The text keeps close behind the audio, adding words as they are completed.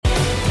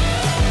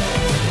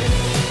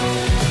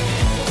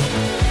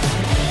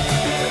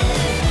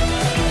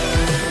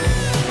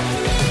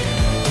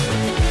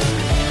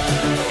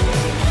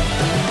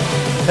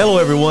Hello,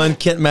 everyone.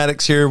 Kent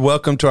Maddox here.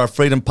 Welcome to our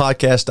Freedom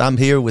Podcast. I'm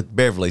here with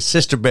Beverly,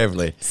 Sister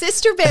Beverly.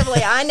 Sister Beverly,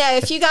 I know.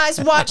 If you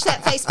guys watch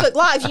that Facebook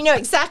Live, you know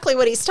exactly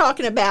what he's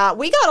talking about.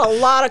 We got a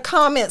lot of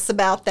comments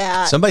about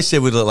that. Somebody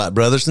said we look like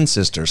brothers and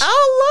sisters. A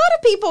lot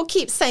of people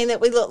keep saying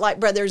that we look like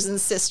brothers and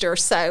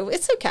sisters, so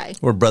it's okay.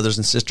 We're brothers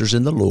and sisters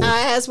in the Lord.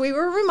 As we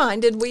were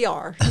reminded, we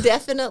are.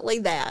 Definitely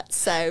that.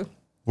 So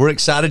we're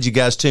excited you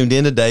guys tuned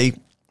in today.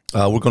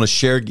 We're going to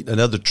share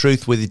another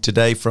truth with you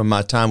today from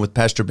my time with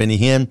Pastor Benny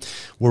Hinn.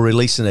 We're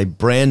releasing a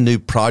brand new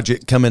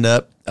project coming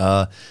up.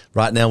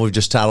 Right now, we've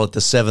just titled it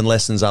The 7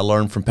 Lessons I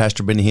Learned from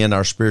Pastor Benny Hinn,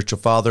 our spiritual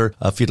father.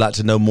 If you'd like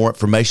to know more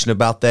information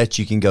about that,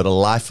 you can go to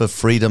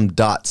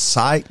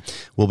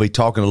lifeoffreedom.site. We'll be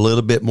talking a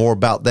little bit more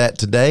about that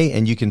today,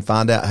 and you can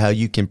find out how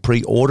you can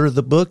pre-order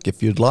the book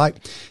if you'd like.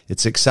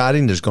 It's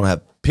exciting. There's going to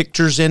have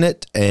pictures in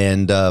it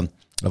and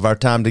of our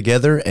time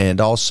together, and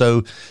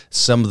also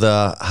some of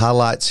the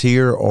highlights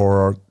here,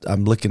 or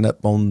I'm looking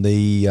up on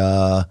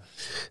the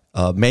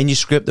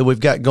manuscript that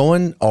we've got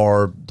going,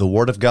 or the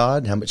Word of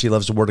God, how much he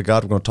loves the Word of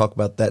God. We're going to talk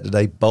about that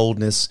today.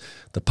 Boldness,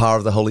 the power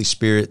of the Holy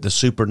Spirit, the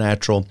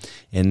supernatural,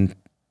 and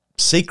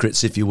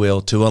secrets, if you will,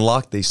 to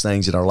unlock these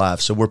things in our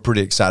lives. So we're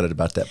pretty excited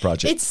about that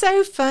project. it's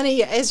so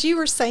funny. As you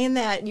were saying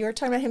that, you were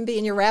talking about him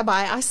being your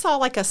rabbi, I saw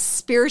like a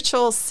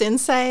spiritual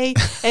sensei,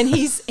 and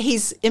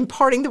he's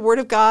imparting the Word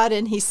of God,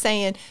 and he's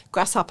saying,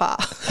 grasshopper.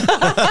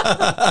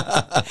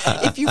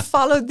 If you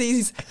follow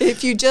these,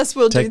 if you just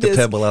will do this. Take the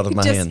pebble out of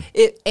my hand.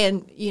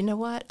 And you know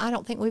what? I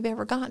don't think we've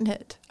ever gotten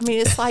it. I mean,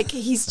 it's like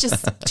he's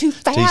just too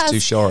fast. He's too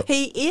sharp.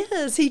 He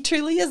is. He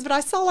truly is. But I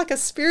saw like a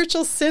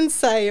spiritual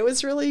sensei. It was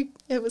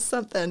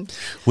something.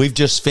 We've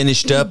just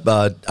finished up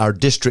our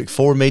District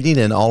 4 meeting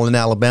in Allen,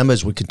 Alabama,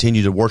 as we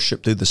continue to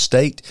worship through the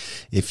state.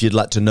 If you'd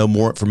like to know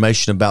more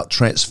information about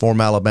Transform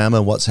Alabama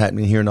and what's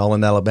happening here in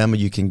Allen, Alabama,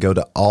 you can go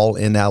to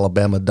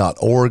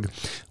allinalabama.org.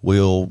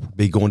 We'll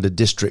be going to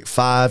District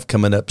 5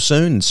 coming up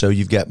soon, and so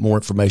you've got more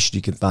information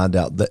you can find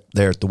out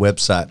there at the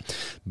website.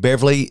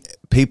 Beverly,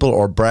 people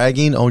are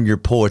bragging on your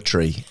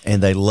poetry,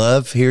 and they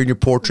love hearing your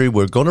poetry.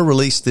 We're going to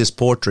release this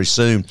poetry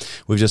soon.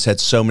 We've just had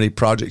so many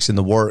projects in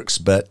the works,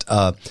 but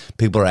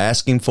people are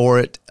asking for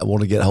it. I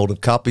want to get a hold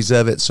of copies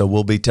of it, so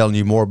we'll be telling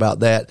you more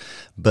about that.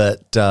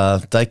 But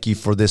thank you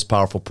for this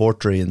powerful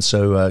poetry, and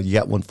so you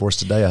got one for us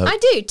today, I hope. I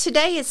do.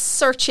 Today is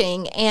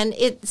searching, and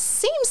it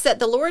seems that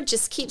the Lord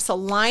just keeps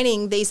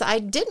aligning these. I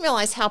didn't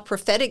realize how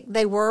prophetic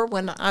they were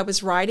when I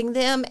was writing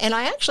them, and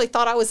I actually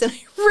thought I was in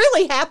a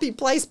really happy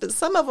place, but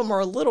some of them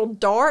are a little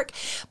dark.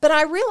 But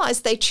I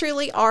realized they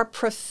truly are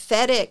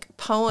prophetic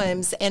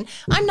poems, and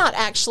I'm not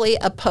actually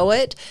a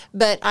poet,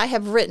 but I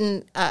have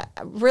written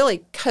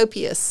really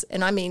copious,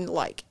 and I mean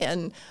like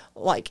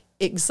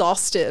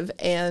exhaustive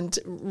and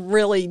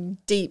really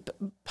deep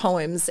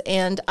poems,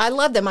 and I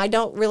love them. I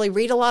don't really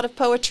read a lot of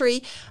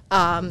poetry.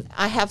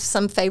 I have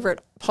some favorite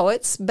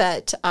poets,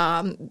 but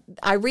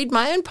I read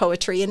my own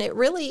poetry, and it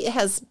really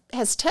has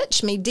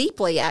touched me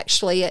deeply,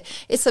 actually.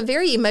 It's a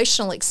very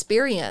emotional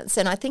experience,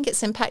 and I think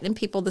it's impacting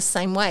people the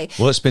same way.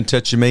 Well, it's been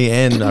touching me,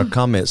 and our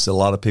comments, a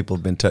lot of people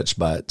have been touched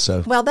by it.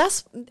 So, well,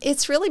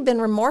 it's really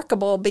been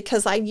remarkable,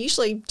 because I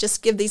usually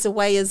just give these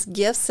away as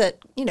gifts at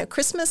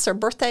Christmas or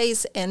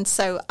birthdays, and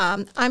so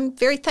I'm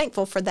very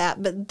thankful for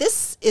that. But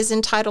this is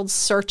entitled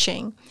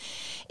Searching.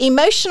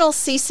 Emotional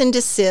cease and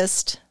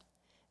desist,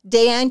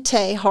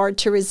 deante hard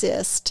to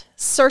resist,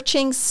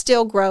 searching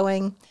still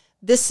growing,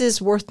 this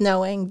is worth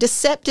knowing,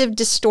 deceptive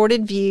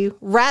distorted view,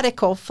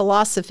 radical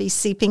philosophy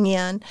seeping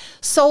in,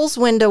 soul's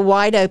window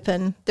wide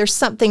open, there's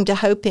something to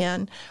hope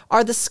in,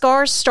 are the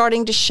scars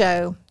starting to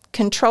show,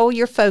 control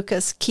your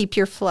focus, keep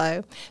your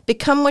flow,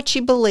 become what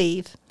you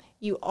believe,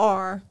 you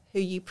are who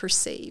you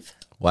perceive.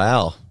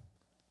 Wow,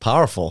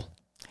 powerful.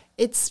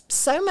 It's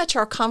so much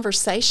our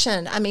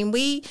conversation. I mean,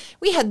 we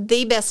had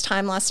the best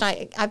time last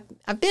night.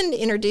 I've been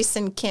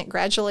introducing Kent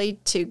gradually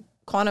to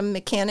quantum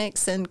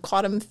mechanics and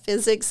quantum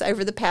physics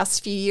over the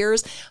past few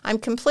years. I'm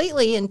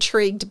completely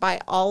intrigued by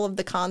all of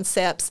the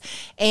concepts.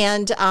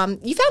 And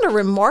you found a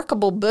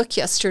remarkable book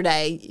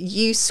yesterday,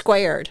 U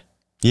Squared.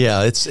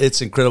 Yeah,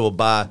 it's incredible,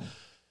 by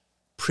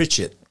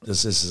Pritchett.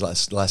 This is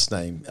his last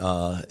name.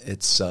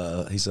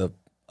 He's a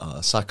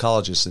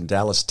psychologist in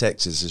Dallas,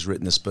 Texas, has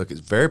written this book.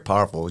 It's very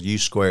powerful. U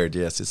Squared,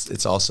 yes,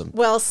 it's awesome.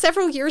 Well,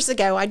 several years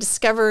ago, I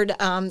discovered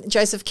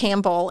Joseph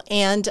Campbell,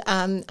 and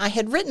I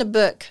had written a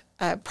book.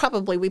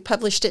 We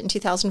published it in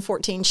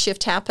 2014,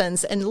 Shift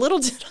Happens, and little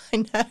did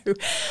I know.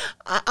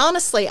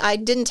 Honestly, I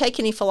didn't take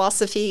any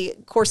philosophy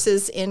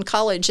courses in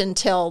college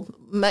until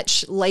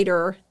much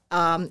later.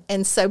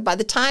 And so by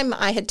the time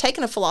I had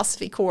taken a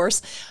philosophy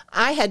course,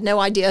 I had no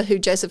idea who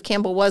Joseph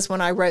Campbell was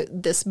when I wrote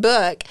this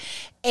book.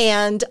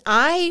 And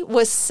I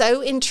was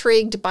so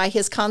intrigued by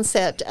his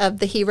concept of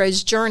the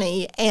hero's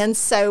journey. And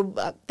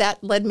so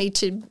that led me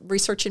to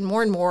researching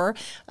more and more,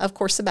 of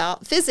course,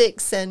 about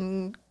physics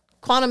and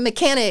quantum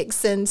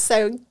mechanics. And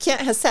so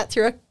Kent has sat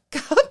through a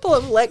couple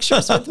of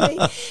lectures with me.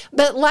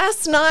 But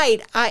last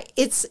night,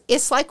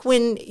 it's like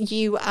when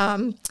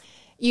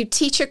you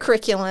teach a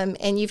curriculum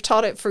and you've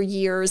taught it for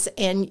years,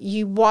 and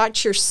you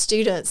watch your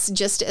students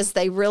just as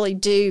they really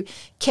do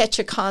catch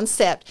a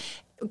concept.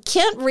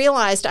 Kent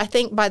realized, I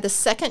think, by the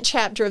second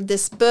chapter of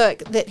this book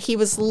that he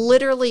was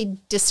literally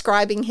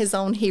describing his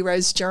own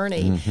hero's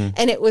journey.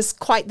 And it was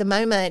quite the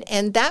moment.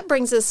 And that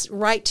brings us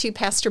right to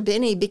Pastor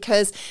Benny,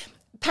 because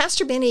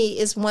Pastor Benny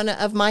is one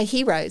of my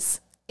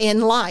heroes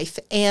in life,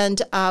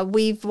 and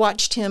we've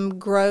watched him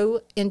grow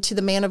into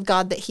the man of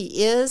God that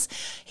he is.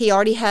 He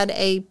already had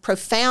a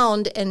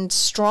profound and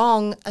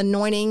strong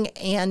anointing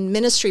and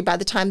ministry by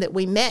the time that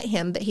we met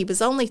him, but he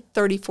was only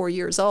 34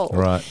 years old.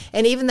 Right.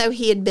 And even though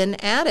he had been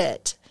at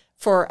it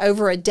for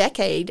over a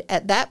decade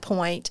at that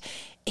point,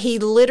 he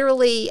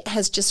literally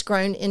has just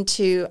grown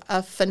into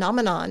a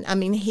phenomenon. I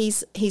mean,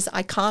 he's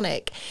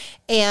iconic.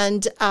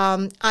 And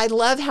I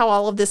love how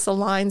all of this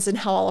aligns and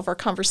how all of our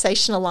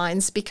conversation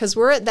aligns, because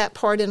we're at that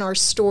part in our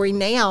story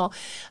now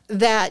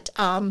that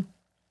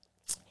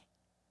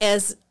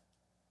as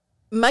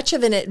much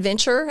of an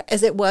adventure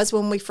as it was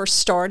when we first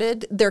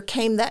started, there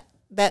came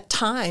that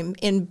time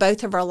in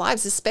both of our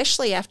lives,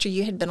 especially after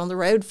you had been on the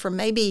road for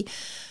maybe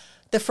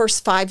the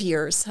first 5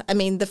 years. I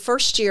mean, the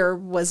first year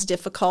was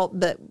difficult,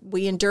 but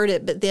we endured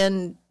it. But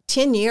then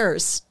 10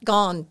 years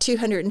gone,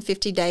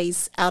 250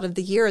 days out of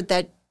the year,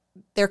 that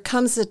there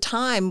comes a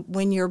time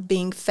when you're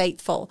being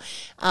faithful.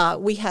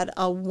 We had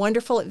a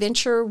wonderful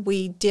adventure.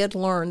 We did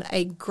learn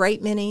a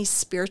great many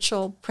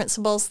spiritual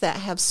principles that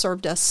have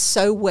served us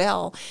so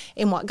well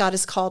in what God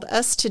has called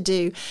us to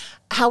do.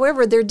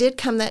 However, there did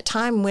come that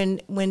time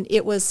when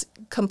it was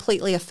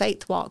completely a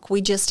faith walk.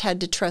 We just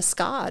had to trust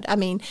God. I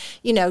mean,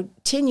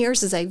 10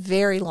 years is a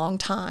very long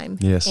time.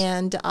 Yes.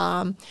 And,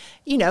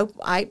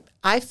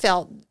 I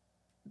felt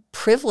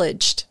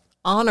privileged,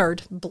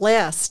 honored,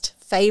 blessed,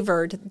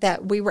 favored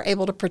that we were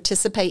able to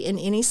participate in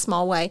any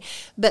small way.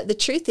 But the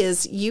truth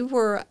is, you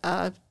were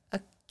a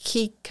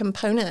key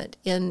component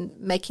in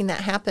making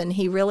that happen.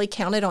 He really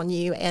counted on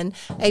you, and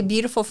a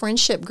beautiful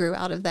friendship grew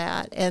out of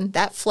that. And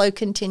that flow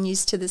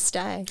continues to this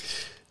day.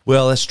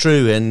 Well, that's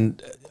true.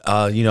 And,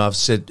 I've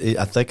said,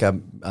 I think I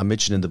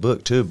mentioned in the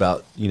book too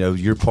about,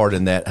 your part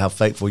in that, how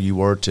faithful you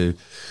were to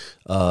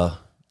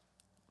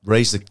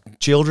raise the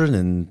children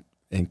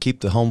and keep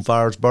the home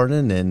fires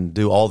burning and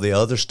do all the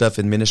other stuff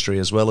in ministry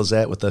as well as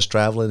that with us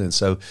traveling. And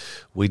so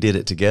we did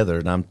it together,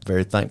 and I'm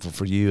very thankful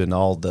for you and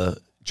all the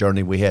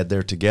journey we had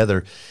there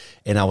together.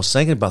 And I was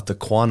thinking about the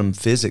quantum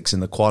physics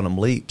and the quantum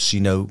leaps.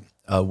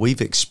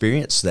 We've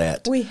experienced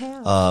that. We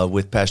have.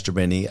 With Pastor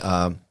Benny.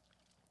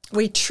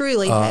 We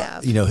truly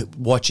have.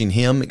 Watching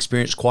him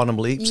experience quantum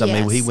leaps. Yes. I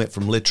mean, he went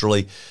from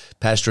literally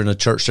pastoring a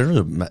church,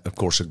 of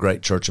course, a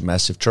great church, a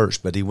massive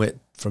church, but he went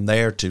from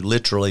there to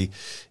literally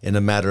in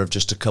a matter of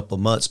just a couple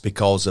of months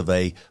because of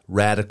a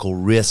radical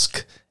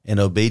risk and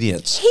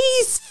obedience.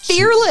 He's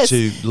fearless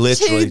to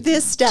literally to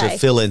this day. To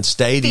fill in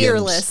stadiums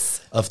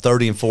Fearless. of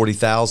 30 and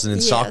 40,000 in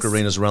Yes. soccer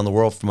arenas around the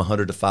world, from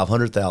 100 to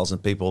 500,000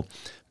 people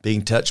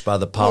being touched by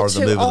the power of the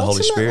move of the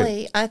Holy Spirit.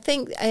 Ultimately, I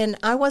think, and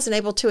I wasn't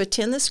able to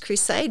attend this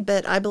crusade,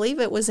 but I believe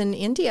it was in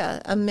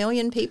India, 1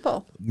 million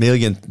people.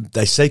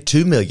 They say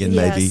 2 million,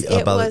 Yes, maybe.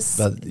 it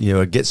was.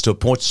 It gets to a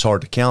point it's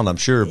hard to count, I'm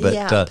sure. But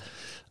Yeah.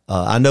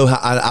 I know how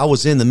I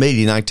was in the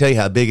meeting. I can tell you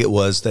how big it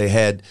was. They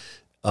had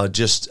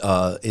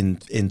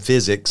in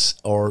physics,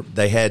 or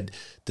they had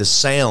the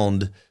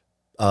sound.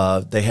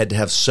 They had to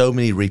have so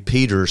many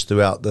repeaters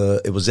throughout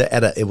it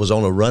was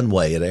on a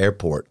runway at an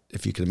airport,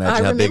 if you can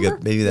imagine how big a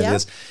meeting that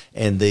is.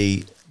 And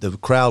the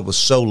crowd was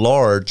so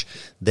large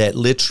that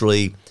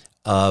literally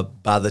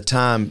by the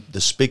time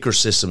the speaker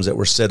systems that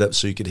were set up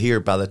so you could hear,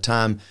 by the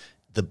time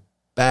the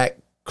back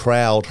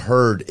crowd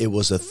heard, it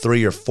was a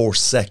 3 or 4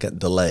 second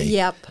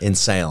delay in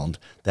sound.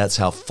 That's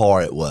how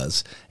far it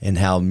was, and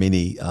how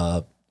many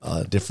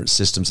different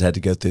systems had to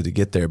go through to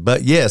get there.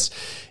 But yes,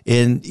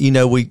 and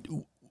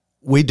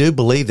we do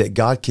believe that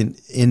God can,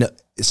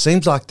 it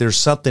seems like there's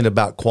something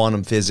about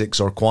quantum physics,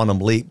 or quantum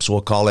leaps,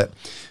 we'll call it,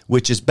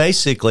 which is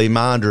basically,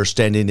 my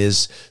understanding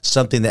is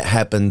something that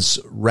happens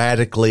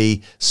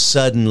radically,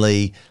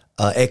 suddenly,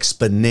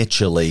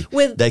 exponentially.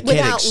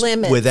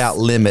 Without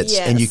limits.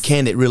 Yes. And you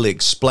can't really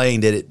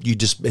explain that.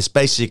 It's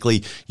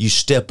basically, you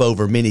step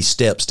over many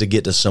steps to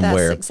get to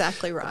somewhere. That's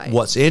exactly right.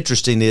 What's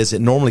interesting is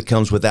it normally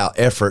comes without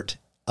effort.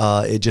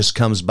 It just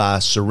comes by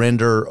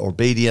surrender,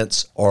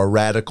 obedience, or a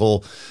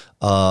radical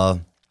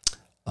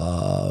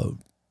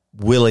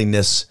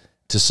willingness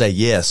to say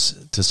yes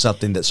to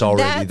something that's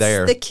already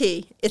there. That's the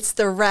key. It's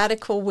the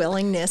radical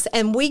willingness.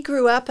 And we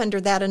grew up under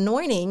that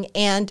anointing.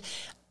 And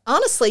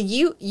honestly,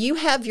 you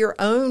have your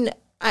own.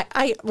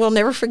 I will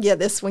never forget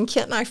this, when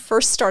Kent and I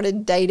first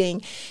started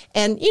dating,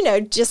 and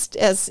just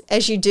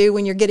as you do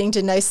when you're getting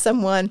to know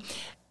someone.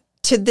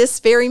 To this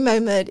very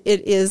moment,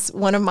 it is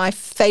one of my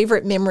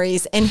favorite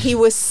memories, and he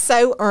was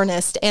so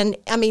earnest. And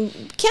I mean,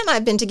 Kent and I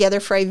have been together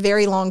for a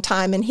very long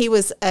time, and he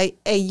was a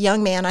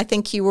young man. I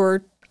think you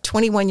were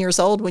 21 years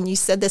old when you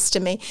said this to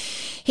me.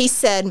 He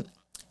said,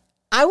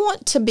 I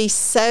want to be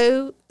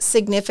so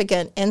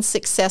significant and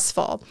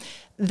successful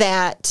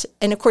that,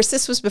 and of course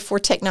this was before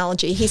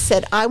technology, he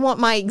said, I want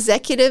my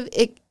executive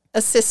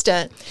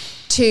assistant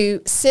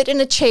to sit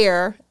in a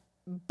chair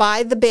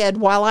by the bed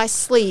while I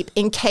sleep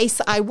in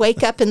case I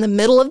wake up in the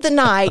middle of the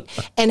night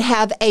and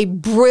have a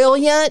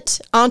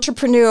brilliant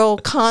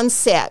entrepreneurial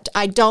concept.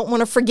 I don't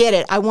want to forget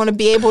it. I want to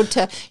be able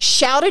to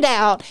shout it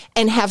out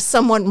and have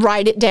someone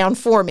write it down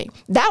for me.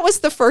 That was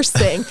the first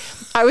thing.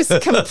 I was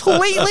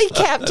completely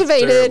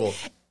captivated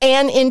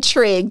and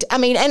intrigued. I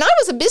mean, and I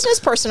was a business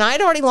person. I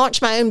had already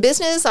launched my own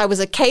business. I was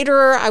a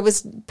caterer. I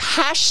was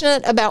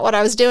passionate about what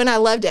I was doing. I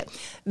loved it.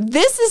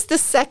 This is the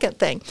second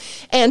thing.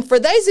 And for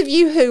those of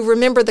you who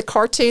remember the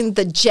cartoon,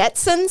 The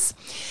Jetsons,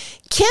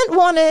 Kent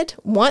wanted,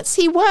 once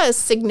he was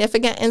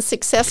significant and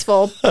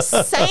successful,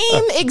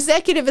 same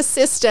executive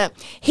assistant,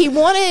 he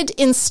wanted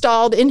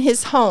installed in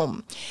his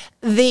home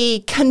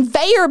the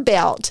conveyor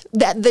belt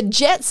that the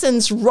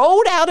Jetsons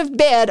rolled out of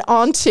bed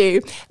onto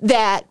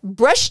that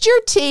brushed your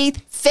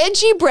teeth,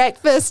 fed you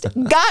breakfast,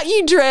 got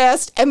you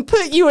dressed, and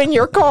put you in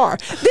your car.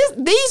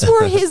 These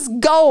were his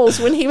goals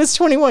when he was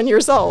 21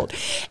 years old.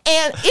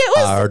 And it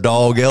was... Our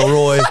dog,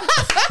 Elroy.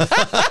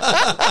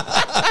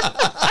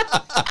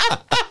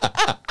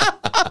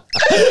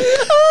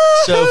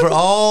 So for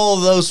all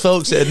those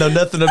folks that know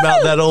nothing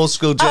about that old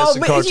school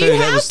Jetson cartoon,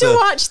 you have to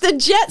watch the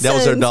Jetsons. That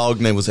was their dog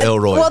name was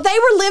Elroy. Well, they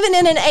were living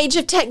in an age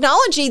of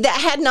technology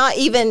that had not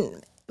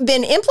even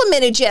been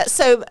implemented yet.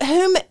 So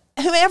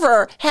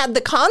whomever had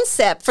the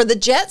concept for the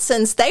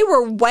Jetsons, they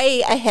were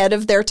way ahead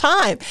of their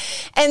time.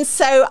 And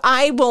so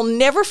I will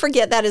never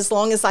forget that as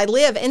long as I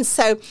live. And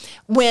so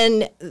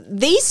when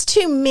these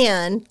two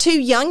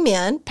young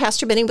men,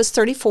 Pastor Benny was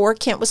 34,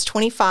 Kent was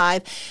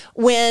 25,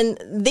 when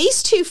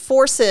these two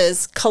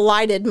forces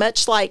collided,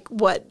 much like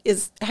what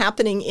is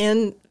happening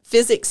in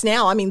physics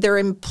now, I mean,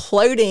 they're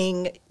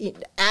imploding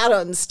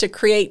atoms to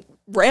create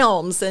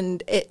realms.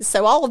 And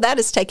so all of that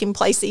is taking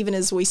place even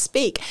as we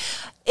speak.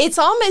 It's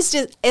almost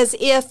as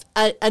if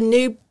a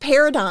new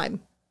paradigm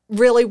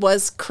really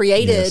was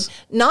created,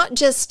 not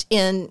just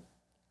in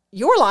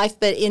your life,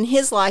 but in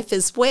his life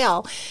as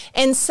well.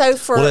 And so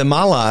in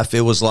my life,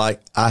 it was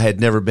like I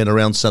had never been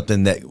around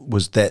something that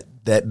was that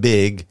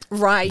big,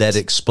 right, that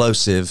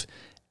explosive,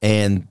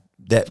 and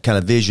that kind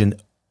of vision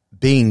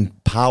being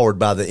powered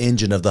by the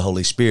engine of the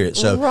Holy Spirit.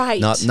 So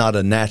not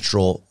a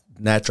natural.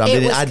 I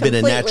mean, I'd been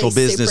in natural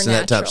business and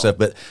that type of stuff,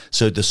 but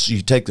so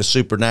you take the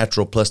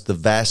supernatural plus the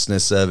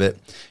vastness of it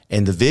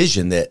and the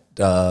vision that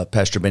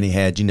Pastor Benny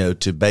had,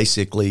 to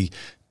basically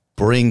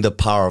bring the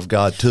power of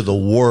God to the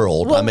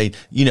world. Well,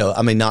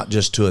 I mean, not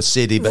just to a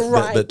city,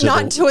 but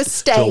to a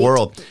state, to a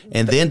world,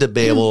 and then to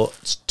be able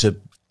to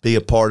be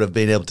a part of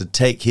being able to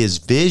take his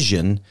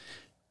vision,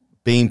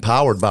 being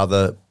powered by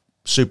the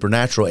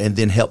supernatural, and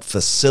then help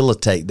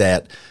facilitate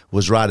that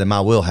was right in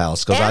my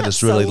wheelhouse, because I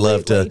just really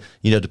love to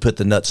put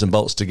the nuts and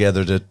bolts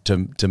together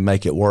to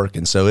make it work.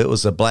 And so it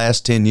was a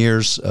blast, 10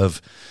 years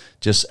of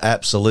just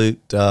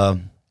absolute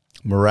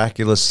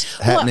miraculous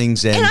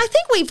happenings. And I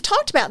think we've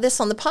talked about this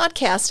on the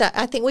podcast.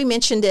 I think we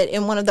mentioned it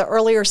in one of the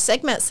earlier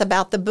segments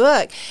about the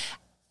book.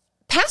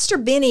 Pastor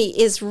Benny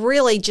is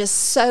really just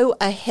so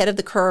ahead of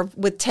the curve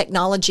with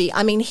technology.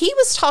 I mean, he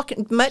was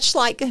talking, much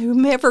like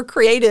whomever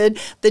created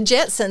the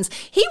Jetsons,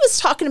 he was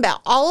talking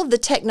about all of the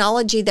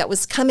technology that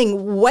was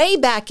coming way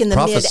back in the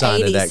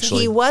mid-'80s.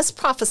 He was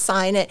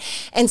prophesying it.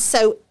 And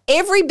so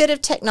every bit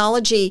of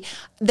technology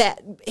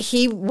that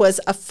he was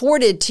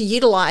afforded to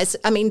utilize,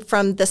 I mean,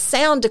 from the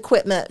sound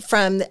equipment,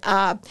 from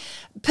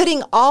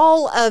putting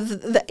all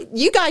of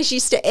you guys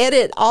used to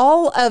edit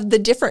all of the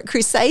different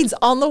crusades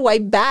on the way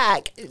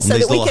back so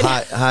that we could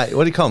high,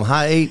 what do you call them?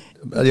 High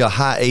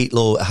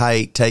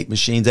eight tape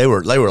machines. They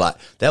were like,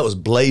 that was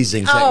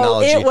blazing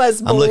technology. It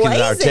was blazing. I'm looking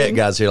at our tech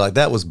guys here like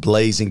that was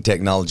blazing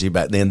technology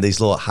back then. These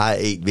little high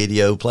 8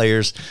 video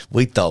players,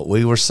 we thought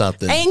we were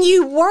something. And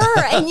you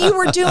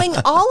were doing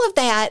all of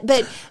that.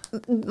 But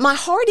my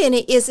heart in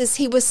it is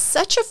he was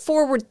such a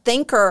forward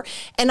thinker,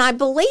 and I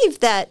believe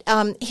that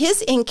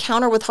his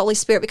encounter with Holy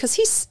Spirit, because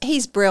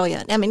he's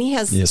brilliant. I mean, he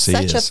has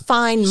such a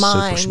fine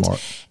mind. Super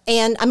smart.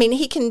 And I mean,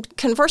 he can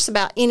converse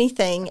about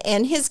anything,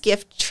 and his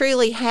gift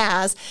truly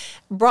has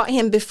brought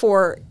him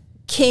before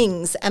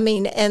kings,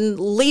 and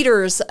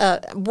leaders,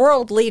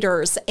 world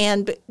leaders,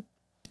 and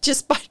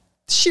just by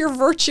sheer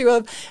virtue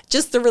of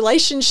just the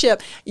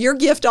relationship, your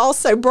gift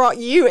also brought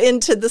you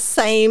into the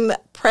same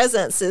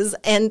presences,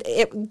 and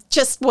it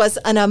just was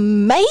an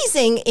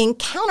amazing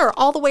encounter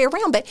all the way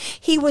around. But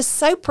he was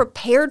so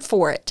prepared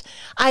for it.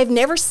 I've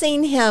never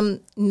seen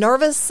him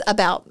nervous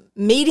about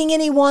meeting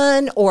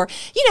anyone, or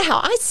how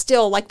I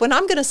still, like when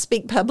I'm going to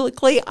speak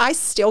publicly, I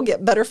still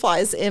get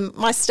butterflies in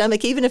my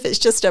stomach, even if it's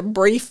just a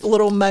brief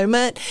little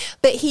moment.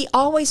 But he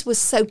always was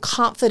so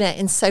confident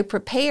and so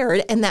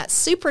prepared, and that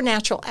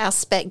supernatural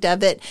aspect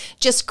of it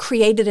just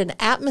created an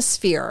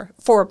atmosphere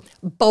for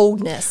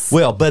boldness.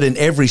 Well, but in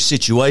every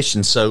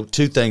situation, so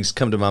two things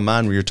come to my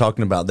mind when you're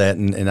talking about that,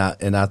 and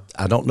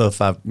I don't know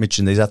if I've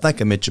mentioned these. I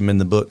think I mentioned them in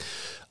the book,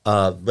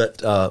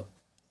 but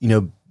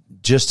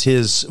just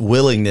his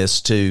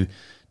willingness to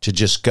to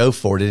just go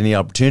for it at any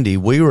opportunity.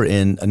 We were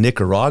in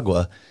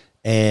Nicaragua,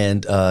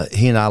 and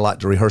he and I like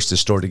to rehearse this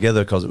story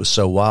together because it was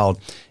so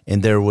wild.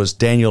 And there was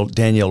Daniel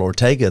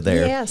Ortega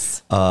there,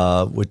 yes,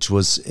 which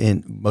was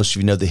most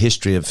of you know the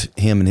history of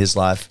him and his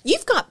life.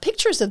 You've got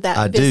pictures of that.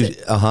 I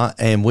visit. do,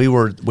 and we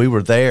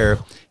were there.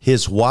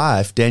 His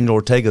wife, Daniel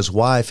Ortega's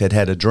wife,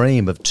 had a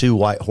dream of two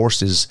white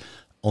horses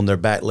on their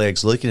back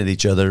legs looking at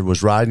each other,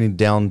 was riding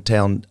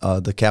downtown,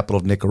 the capital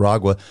of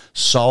Nicaragua,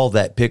 saw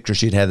that picture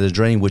she'd had in a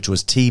dream, which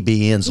was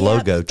TBN's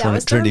logo,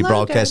 Trinity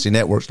Broadcasting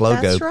Network's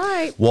logo. That's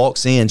right.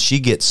 Walks in, she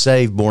gets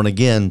saved, born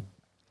again.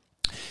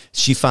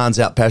 She finds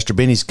out Pastor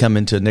Benny's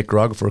coming to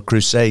Nicaragua for a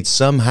crusade.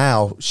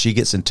 Somehow she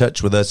gets in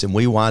touch with us, and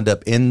we wind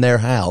up in their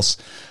house,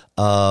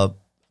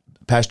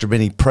 Pastor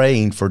Benny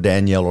praying for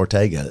Danielle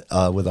Ortega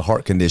with a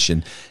heart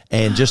condition,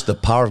 and just the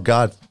power of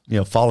God,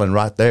 falling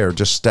right there,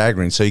 just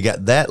staggering. So you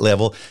got that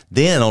level.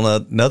 Then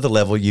on another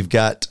level, you've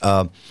got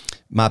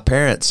my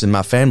parents and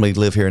my family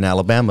live here in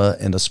Alabama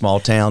in a small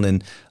town,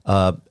 and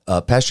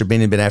Pastor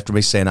Benny had been after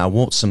me saying, I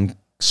want some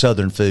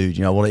Southern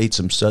food. I want to eat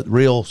some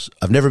real.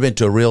 I've never been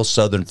to a real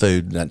Southern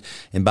food,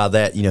 and by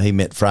that, he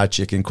meant fried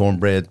chicken,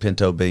 cornbread,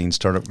 pinto beans,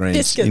 turnip greens,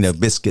 biscuits.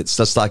 Biscuits.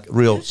 That's like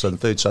real Southern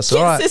food. So I said,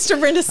 all right. Sister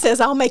Brenda says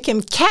I'll make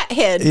him cat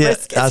head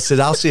biscuits. I said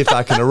I'll see if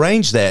I can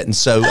arrange that. And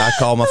so I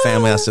called my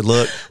family. I said,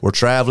 look, we're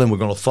traveling. We're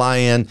going to fly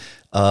in.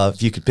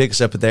 If you could pick us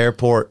up at the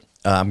airport,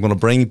 I'm going to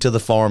bring him to the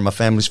farm. My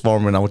family's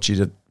farmer, and I want you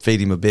to feed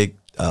him a big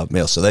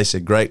meal. So they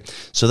said, great.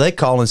 So they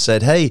called and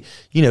said, hey,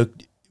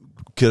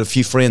 could a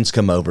few friends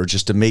come over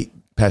just to meet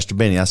Pastor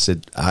Benny? I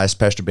asked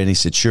Pastor Benny, he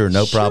said, sure,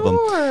 no problem.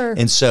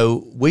 And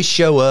so we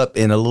show up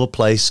in a little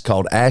place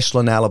called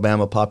Ashland,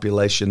 Alabama,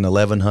 population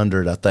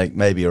 1,100, I think,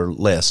 maybe, or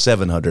less,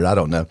 700, I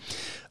don't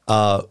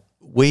know.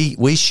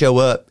 We show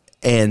up,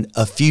 and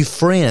a few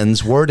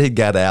friends, word had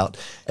got out,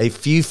 a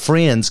few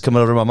friends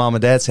coming over to my mom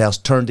and dad's house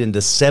turned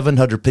into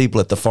 700 people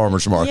at the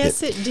farmer's market.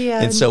 Yes, it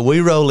did. And so we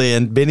roll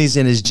in, Benny's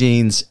in his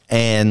jeans,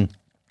 and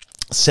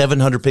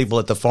 700 people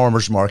at the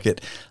farmer's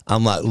market.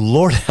 I'm like,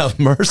 Lord have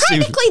mercy.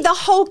 Practically the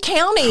whole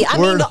county. I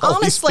mean,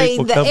 honestly,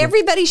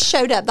 everybody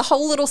showed up. The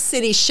whole little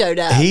city showed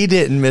up. He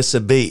didn't miss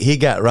a beat. He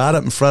got right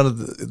up in front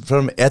of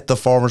him at the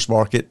farmer's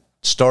market,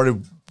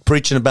 started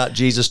preaching about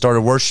Jesus,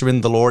 started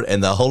worshiping the Lord,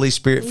 and the Holy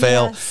Spirit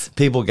fell. Yes.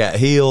 People got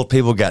healed.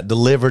 People got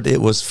delivered.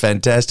 It was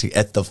fantastic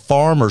at the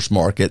farmer's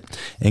market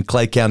in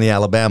Clay County,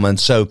 Alabama. And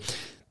so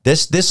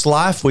this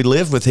life we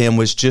lived with him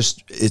was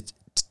just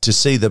to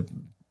see the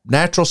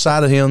natural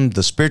side of him,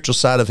 the spiritual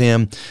side of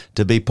him,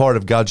 to be part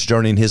of God's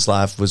journey in his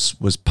life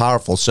was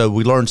powerful. So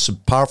we learned some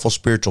powerful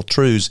spiritual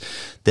truths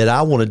that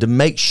I wanted to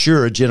make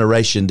sure a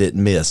generation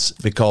didn't miss,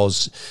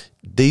 because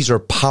these are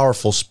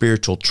powerful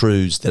spiritual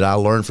truths that I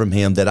learned from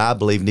him that I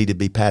believe need to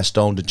be passed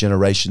on to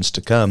generations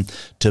to come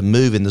to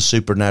move in the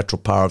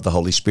supernatural power of the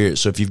Holy Spirit.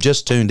 So if you've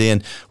just tuned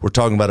in, we're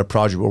talking about a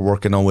project we're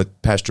working on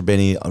with Pastor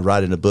Benny,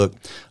 writing a book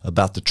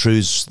about the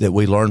truths that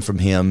we learned from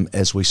him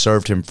as we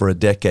served him for a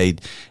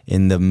decade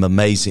in the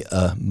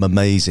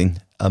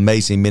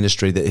amazing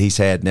ministry that he's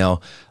had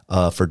now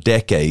for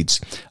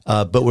decades.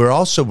 But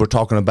we're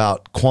talking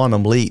about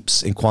quantum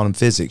leaps in quantum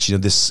physics,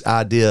 this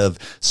idea of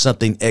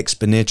something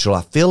exponential.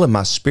 I feel in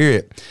my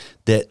spirit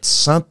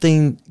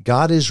that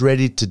God is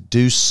ready to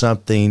do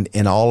something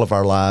in all of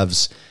our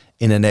lives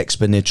in an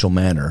exponential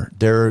manner.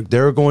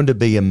 There are going to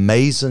be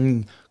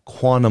amazing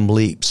quantum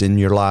leaps in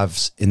your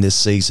lives in this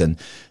season.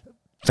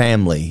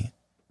 Family,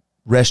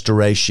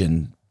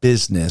 restoration,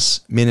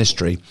 business,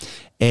 ministry.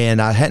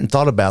 And I hadn't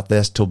thought about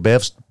this till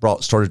Bev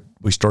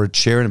we started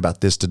sharing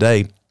about this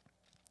today.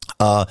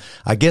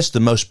 I guess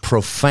the most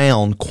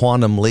profound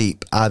quantum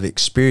leap I've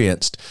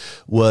experienced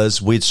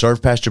was we'd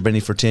served Pastor Benny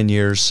for 10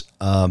 years.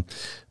 Felt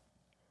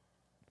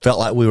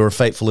like we were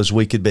faithful as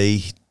we could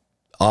be.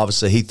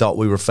 Obviously, he thought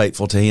we were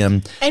faithful to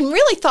him. And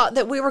really thought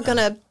that we were going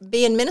to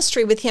be in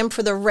ministry with him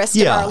for the rest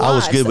of our lives. I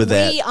was good with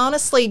that. We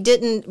honestly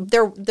didn't,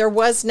 there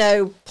was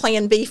no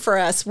plan B for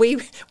us. We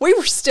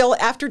were still,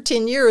 after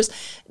 10 years,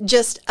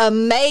 just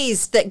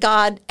amazed that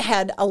God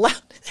had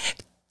allowed.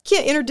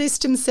 Kent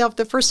introduced himself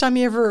the first time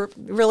he ever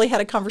really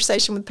had a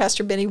conversation with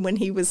Pastor Benny when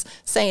he was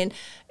saying,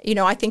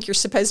 I think you're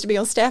supposed to be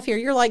on staff here.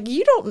 You're like,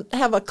 you don't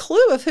have a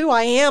clue of who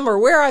I am or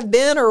where I've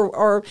been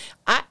or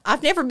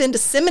I've never been to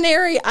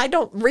seminary. I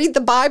don't read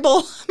the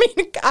Bible.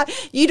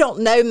 You don't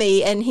know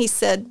me. And he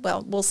said,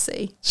 well, we'll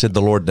see. Said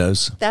the Lord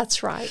knows.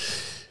 That's right.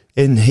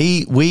 And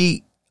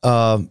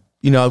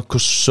of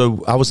course,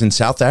 so I was in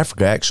South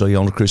Africa actually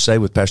on a crusade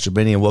with Pastor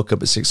Benny and woke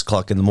up at 6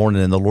 o'clock in the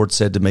morning, and the Lord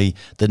said to me,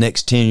 the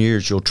next 10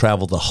 years you'll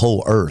travel the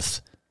whole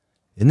earth.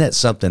 Isn't that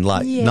something?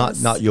 Like,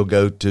 yes. not you'll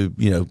go to,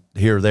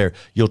 here or there.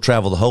 You'll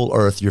travel the whole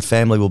earth. Your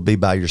family will be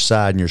by your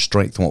side and your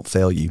strength won't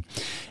fail you.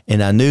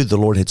 And I knew the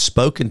Lord had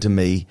spoken to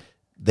me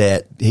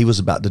that he was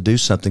about to do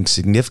something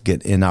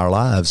significant in our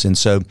lives. And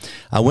so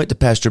I went to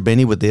Pastor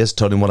Benny with this,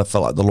 told him what I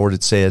felt like the Lord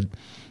had said.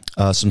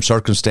 Some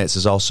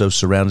circumstances also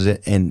surrounded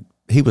it. And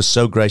he was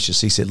so gracious.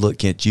 He said, look,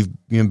 Kent, you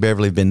and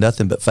Beverly have been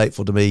nothing but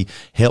faithful to me,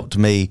 helped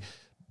me,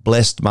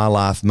 blessed my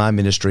life, my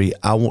ministry.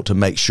 I want to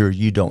make sure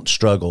you don't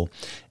struggle.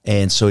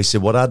 And so he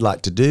said, what I'd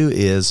like to do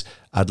is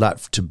I'd like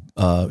to,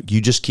 you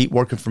just keep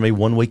working for me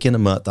 1 weekend a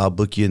month. I'll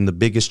book you in the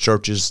biggest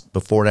churches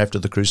before and after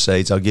the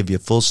crusades. I'll give you a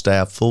full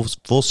staff,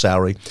 full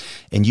salary,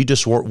 and you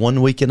just work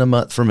 1 weekend a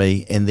month for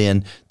me. And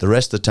then the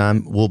rest of the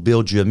time we'll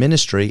build you a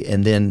ministry.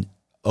 And then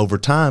over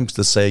time,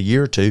 let's say a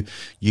year or two,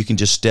 you can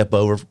just step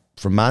over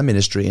from my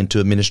ministry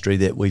into a ministry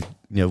that we've,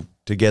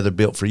 together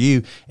built for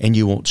you, and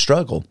you won't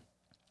struggle.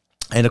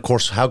 And of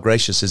course, how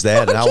gracious is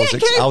that? And I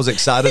was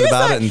excited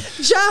about it. And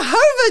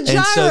Jehovah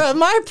Jireh,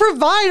 my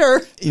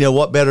provider.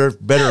 What better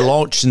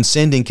launch and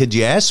sending could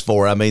you ask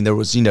for? I mean, there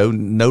was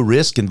no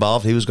risk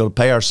involved. He was going to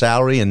pay our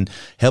salary and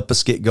help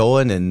us get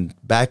going and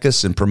back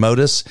us and promote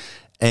us.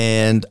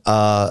 And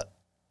so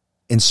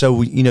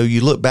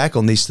you look back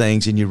on these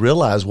things and you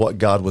realize what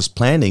God was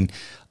planning,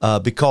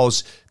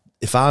 because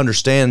if I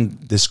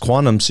understand this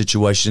quantum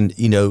situation,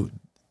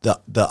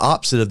 the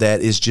opposite of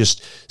that is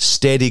just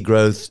steady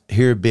growth,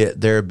 here a bit,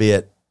 there a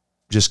bit,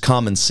 just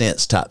common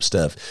sense type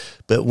stuff.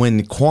 But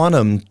when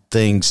quantum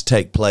things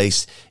take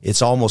place,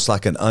 it's almost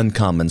like an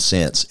uncommon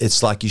sense.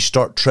 It's like you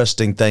start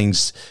trusting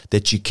things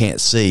that you can't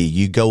see.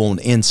 You go on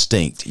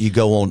instinct, you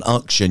go on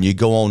unction, you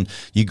go on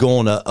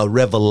a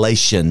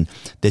revelation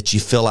that you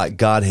feel like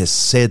God has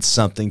said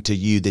something to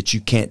you that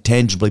you can't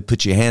tangibly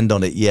put your hand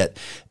on it yet.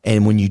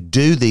 And when you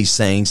do these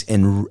things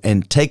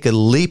and take a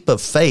leap of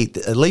faith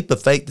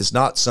is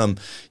not some,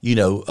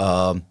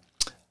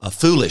 a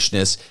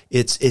foolishness.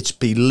 It's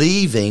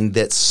believing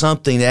that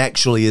something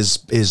actually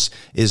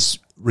is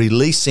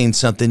releasing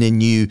something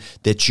in you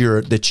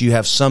that you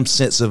have some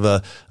sense of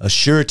a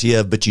surety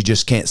of, but you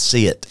just can't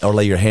see it or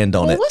lay your hand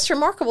on it. What's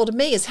remarkable to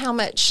me is how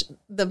much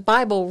the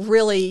Bible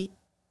really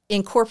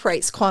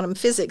incorporates quantum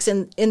physics.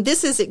 And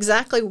this is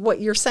exactly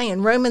what you're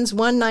saying. Romans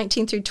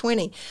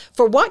 1:19-20.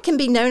 For what can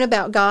be known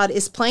about God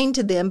is plain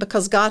to them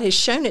because God has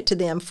shown it to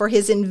them. For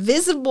his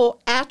invisible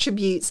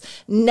attributes,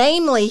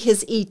 namely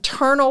his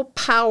eternal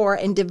power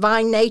and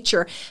divine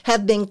nature,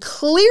 have been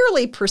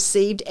clearly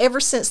perceived ever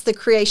since the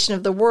creation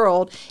of the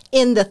world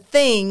in the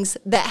things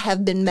that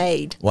have been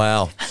made.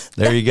 Wow.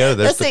 There you go.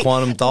 There's the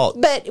quantum thought.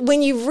 But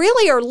when you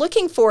really are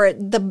looking for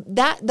it,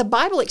 the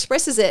Bible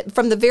expresses it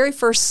from the very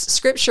first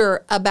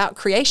scripture about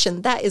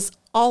creation. That is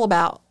all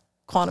about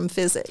quantum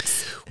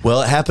physics.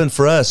 Well, it happened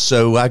for us.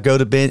 So I go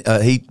to Ben.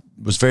 He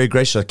was very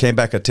gracious. I came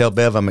back. I tell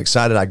Bev I'm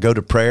excited. I go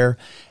to prayer,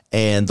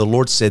 and the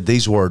Lord said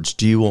these words: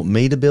 "Do you want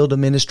me to build a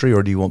ministry,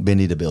 or do you want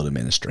Benny to build a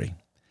ministry?"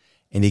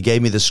 And he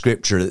gave me the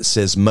scripture that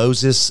says,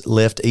 "Moses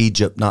left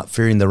Egypt, not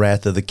fearing the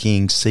wrath of the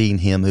king, seeing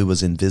him who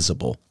was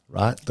invisible."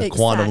 Right? The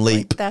quantum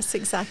leap. That's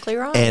exactly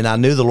right. And I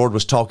knew the Lord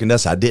was talking to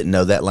us. I didn't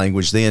know that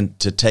language then,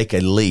 to take a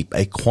leap,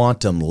 a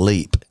quantum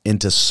leap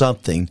into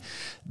something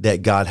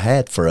that God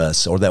had for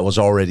us or that was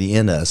already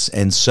in us.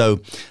 And so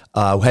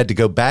I had to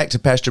go back to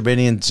Pastor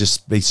Benny and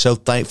just be so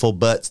thankful,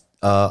 but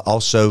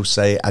also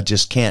say, I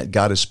just can't.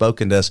 God has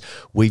spoken to us.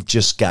 We've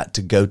just got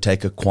to go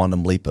take a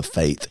quantum leap of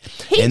faith.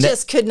 He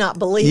just could not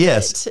believe it.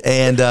 Yes.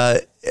 And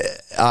it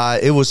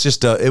was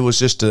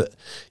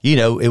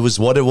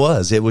what it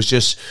was. It was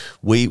just,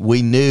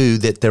 we knew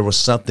that there was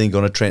something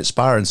going to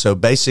transpire. And so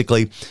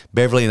basically,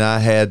 Beverly and I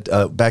had,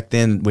 back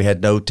then we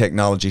had no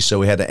technology. So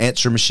we had an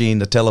answer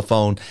machine, a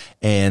telephone,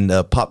 and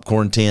a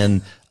popcorn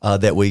tin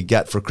that we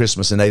got for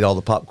Christmas and ate all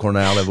the popcorn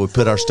out of. We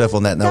put our stuff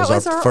on that, and that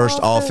was our first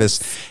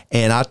office.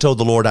 And I told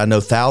the Lord, I know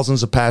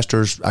thousands of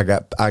pastors. I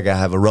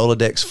have a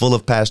Rolodex full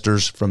of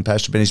pastors from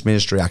Pastor Benny's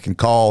ministry. I can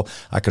call,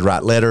 I could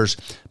write letters,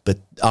 but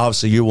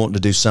obviously you're wanting to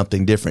do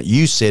something different.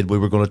 You said we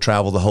were going to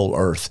travel the whole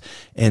earth.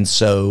 And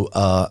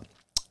so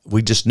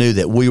we just knew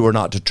that we were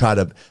not to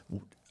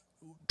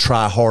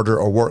try harder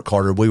or work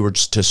harder. We were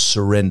just to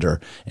surrender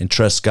and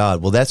trust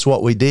God. Well, that's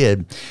what we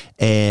did.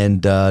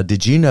 And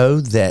did you know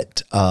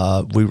that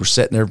we were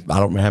sitting there, I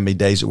don't remember how many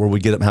days where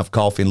we get up and have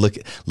coffee and look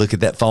at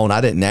that phone.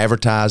 I didn't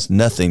advertise,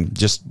 nothing.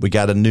 Just we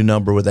got a new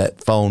number with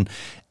that phone.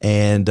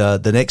 And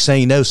the next thing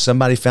you know,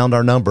 somebody found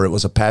our number. It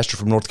was a pastor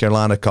from North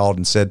Carolina called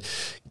and said,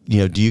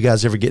 do you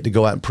guys ever get to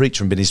go out and preach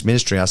from Benny's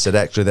ministry? I said,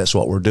 actually, that's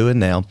what we're doing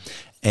now.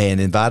 And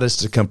invite us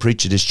to come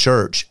preach at his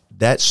church.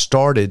 That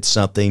started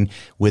something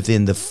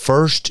within the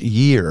first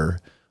year.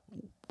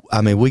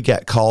 I mean, we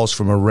got calls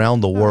from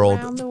around the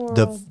world.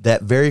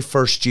 That very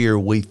first year,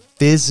 we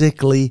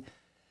physically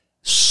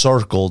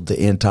circled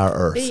the entire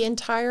earth. The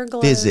entire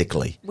globe.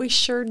 Physically. We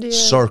sure did.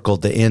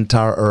 Circled the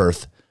entire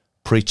earth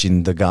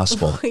preaching the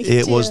gospel.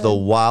 It was the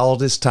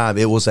wildest time.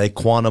 It was a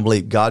quantum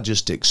leap. God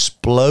just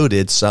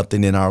exploded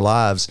something in our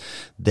lives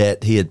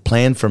that he had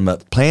planned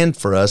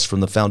for us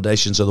from the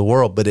foundations of the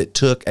world, but it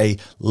took a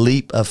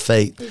leap of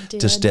faith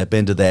to step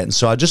into that. And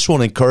so I just want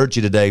to encourage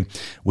you today.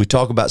 We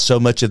talk about so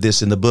much of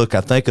this in the book.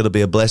 I think it'll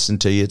be a blessing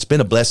to you. It's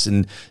been a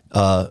blessing.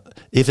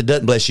 If it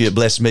doesn't bless you, it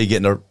blessed me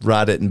getting to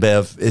write it. And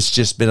Bev, it's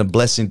just been a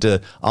blessing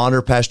to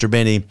honor Pastor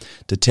Benny,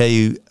 to tell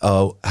you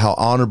how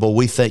honorable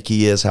we think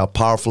he is, how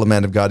powerful a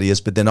man of God he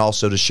is, but then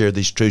also to share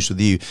these truths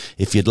with you.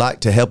 If you'd like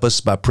to help us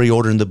by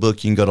pre-ordering the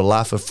book, you can go to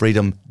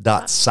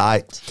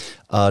lifeoffreedom.site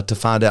to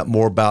find out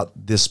more about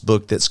this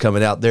book that's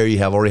coming out. There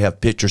you already have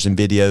pictures and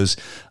videos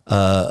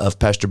of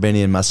Pastor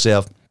Benny and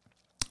myself.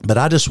 But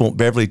I just want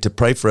Beverly to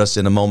pray for us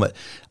in a moment.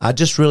 I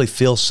just really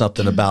feel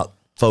something about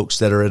folks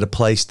that are at a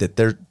place that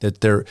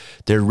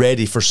they're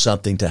ready for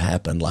something to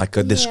happen, like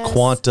this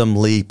quantum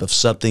leap of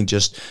something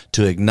just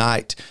to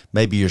ignite.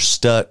 Maybe you're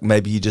stuck.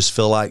 Maybe you just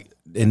feel like,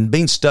 and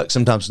being stuck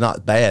sometimes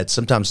not bad.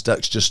 Sometimes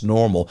stuck's just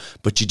normal,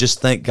 but you just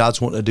think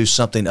God's wanting to do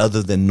something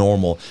other than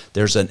normal.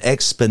 There's an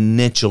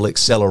exponential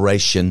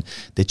acceleration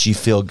that you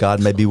feel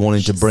God may be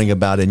wanting to bring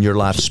about in your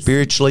life,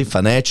 spiritually,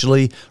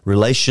 financially,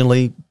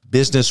 relationally,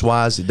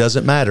 business-wise. It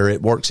doesn't matter.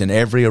 It works in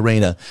every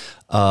arena.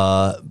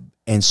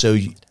 And so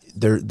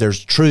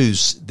there's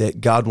truths that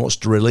God wants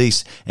to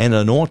release, and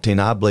anointing,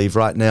 I believe,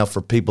 right now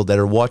for people that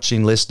are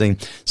watching, listening,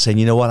 saying,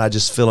 you know what, I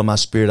just feel in my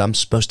spirit I'm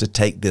supposed to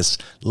take this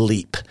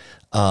leap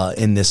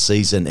in this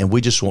season. And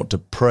we just want to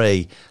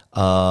pray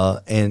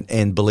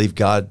and believe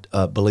God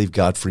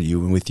for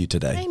you and with you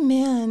today.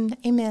 Amen.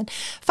 Amen.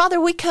 Father,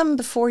 we come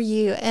before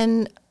you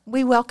and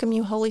we welcome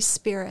you, Holy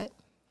Spirit.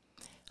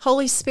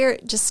 Holy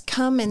Spirit, just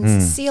come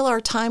and seal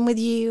our time with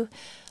you.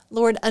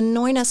 Lord,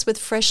 anoint us with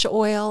fresh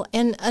oil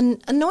and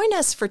anoint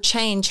us for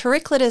change.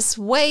 Heraclitus,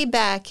 way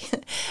back,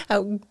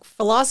 a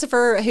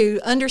philosopher who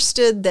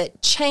understood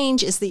that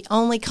change is the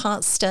only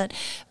constant.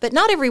 But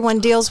not everyone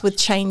deals with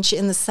change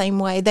in the same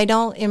way. They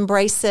don't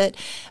embrace it.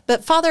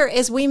 But Father,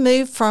 as we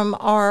move from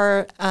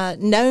our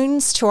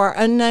knowns to our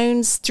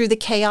unknowns, through the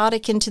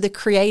chaotic into the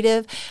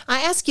creative,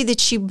 I ask you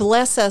that you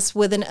bless us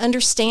with an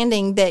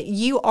understanding that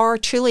you are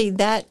truly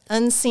that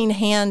unseen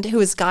hand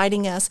who is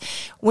guiding us.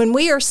 When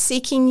we are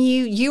seeking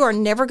you, you are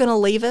never going to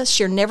leave us.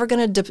 You're never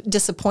going to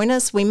disappoint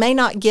us. We may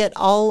not get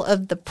all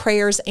of the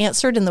prayers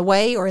answered in the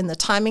way or in the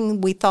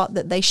timing we thought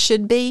that they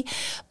should be.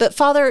 But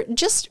Father,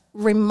 just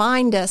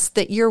remind us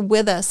that you're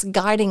with us,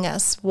 guiding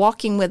us,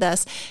 walking with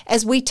us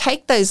as we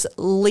take those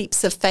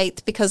leaps of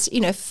faith, because,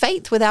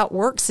 faith without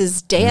works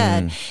is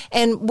dead.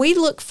 And we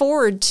look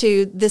forward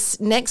to this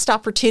next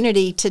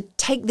opportunity to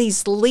take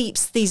these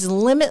leaps, these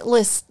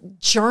limitless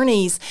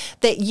journeys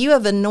that you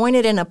have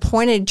anointed and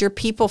appointed your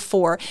people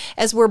for,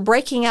 as we're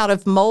breaking out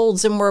of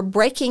molds and we're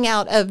breaking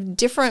out of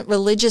different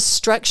religious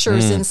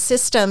structures and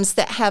systems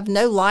that have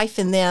no life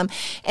in them,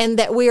 and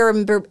that we are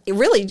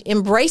really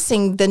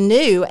embracing the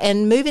new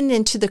and moving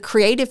into the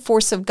creative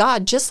force of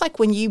God, just like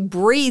when you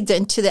breathed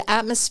into the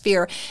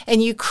atmosphere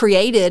and you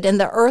created and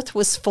the earth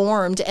was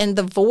formed and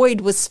the void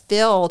was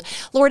filled.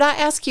 Lord, I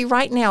ask you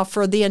right now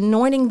for the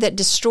anointing that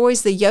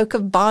destroys the yoke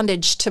of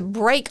bondage to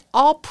break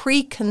all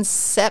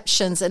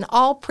preconceptions and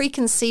all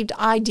preconceived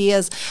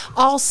ideas,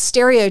 all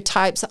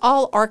stereotypes,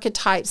 all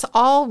archetypes,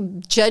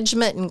 all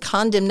judgment and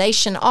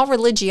condemnation, all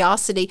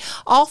religiosity,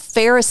 all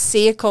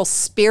pharisaical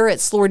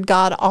spirits, Lord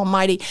God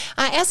Almighty.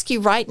 I ask you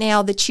right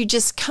now that you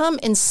just come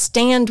and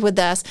stand with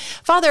us.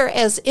 Father,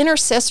 as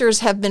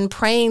intercessors have been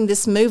praying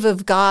this move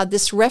of God,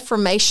 this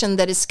reformation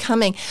that is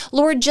coming,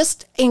 Lord,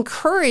 just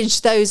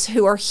encourage those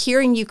who are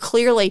hearing you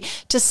clearly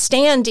to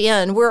stand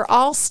in. We're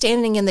all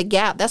standing in the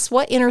gap. That's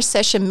what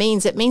intercession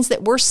means. It means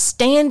that we're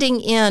standing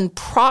in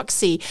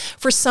proxy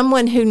for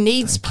someone who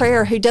needs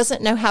prayer, who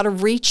doesn't know how to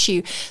reach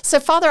you.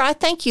 So, Father, I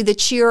thank you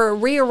that you're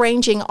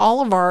rearranging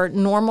all of our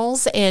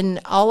normals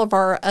and all of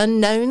our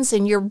unknowns,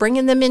 and you're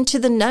bringing them into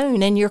the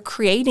known, and you're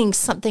creating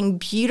something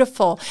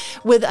beautiful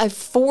with a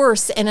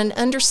force and an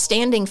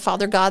understanding,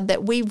 Father God,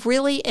 that we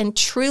really and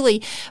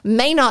truly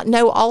may not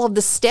know all of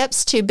the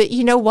steps to, but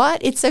you know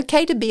what? It's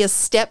okay to be a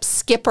step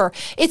skipper.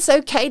 It's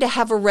okay to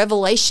have a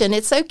revelation.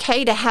 It's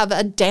okay to have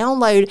a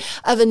download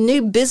of a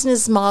new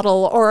business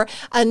model or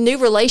a new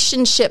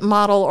relationship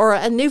model or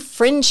a new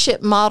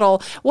friendship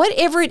model,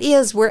 whatever it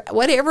is,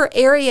 whatever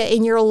area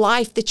in your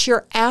life that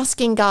you're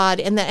asking God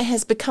and that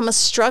has become a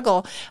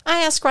struggle.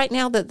 I ask right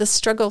now that the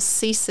struggle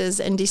ceases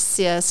and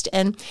desists,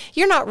 and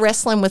you're not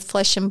wrestling with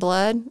flesh and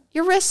blood.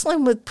 You're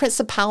wrestling with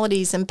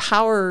principalities and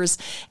powers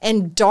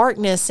and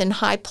darkness in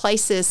high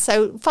places.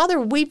 So, Father,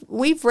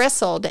 we've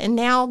wrestled, and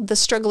now the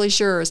struggle is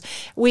yours.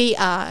 We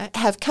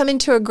have come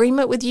into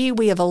agreement with you.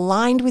 We have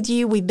aligned with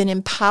you. We've been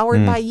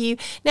empowered by you.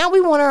 Now we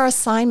want our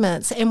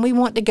assignments, and we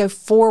want to go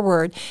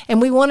forward,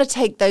 and we want to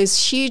take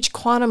those huge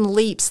quantum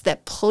leaps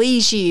that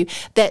please you,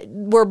 that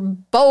we're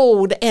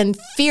bold and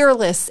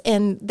fearless,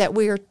 and that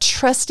we are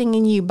trusting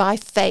in you by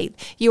faith.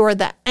 You are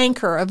the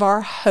anchor of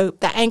our hope,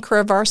 the anchor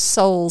of our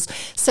souls.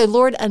 So,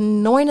 Lord,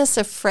 anoint us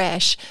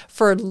afresh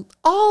for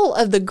all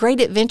of the great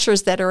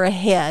adventures that are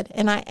ahead.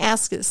 And I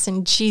ask this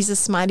in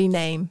Jesus' mighty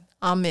name.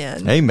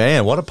 Amen.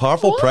 Amen. What a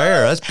powerful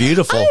prayer. That's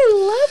beautiful.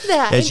 I love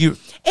that.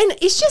 And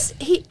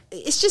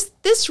it's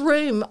just this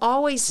room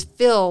always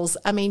feels,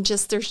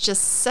 there's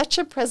just such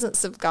a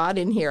presence of God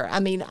in here.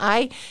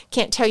 I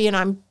can't tell you, and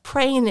I'm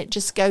praying it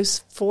just goes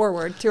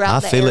forward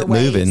throughout the airwaves. I feel it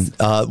moving.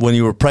 When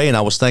you were praying,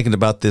 I was thinking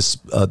about this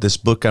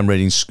book I'm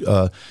reading,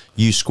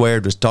 U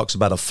Squared, which talks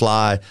about a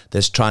fly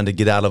that's trying to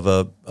get out of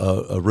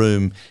a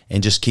room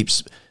and just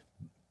keeps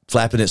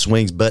flapping its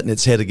wings, butting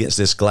its head against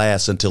this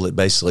glass until it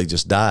basically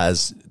just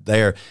dies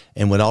there.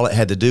 And when all it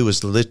had to do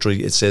was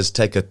literally, it says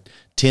take a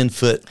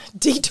 10-foot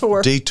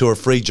detour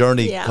free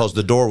journey, because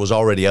the door was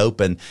already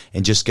open,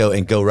 and just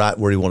go right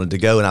where he wanted to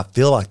go. And I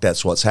feel like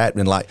that's what's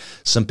happening. Like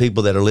some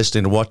people that are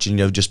listening or watching,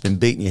 just been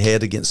beating your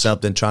head against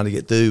something, trying to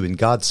get through, and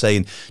God's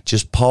saying,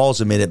 just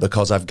pause a minute,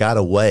 because I've got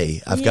a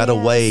way. I've got a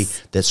way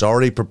that's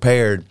already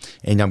prepared,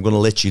 and I'm going to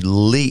let you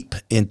leap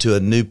into a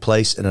new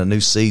place and a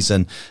new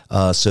season,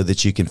 so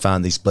that you can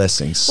find these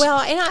blessings. Well,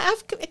 and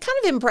I've kind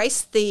of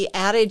embraced the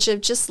adage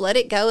of just let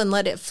it go and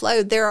let it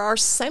flow. There are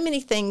so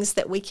many things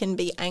that we can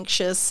be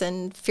anxious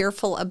and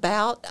fearful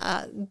about.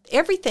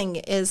 Everything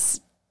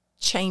is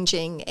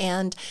changing,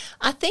 and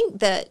I think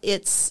that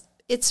it's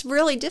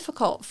really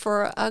difficult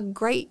for a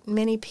great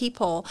many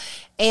people,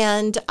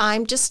 and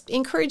I'm just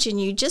encouraging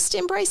you, just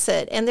embrace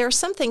it. And there are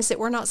some things that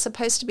we're not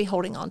supposed to be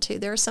holding on to.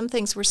 There are some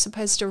things we're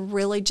supposed to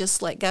really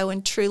just let go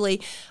and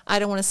truly, I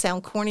don't want to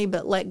sound corny,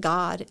 but let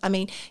God. I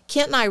mean,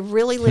 Kent and I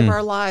really live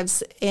our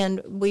lives,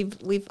 and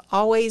we've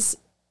always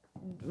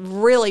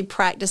really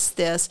practice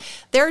this.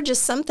 There are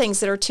just some things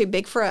that are too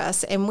big for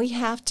us, and we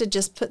have to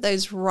just put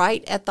those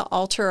right at the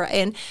altar.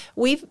 And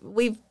we've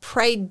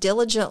prayed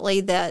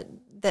diligently that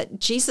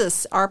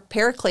Jesus, our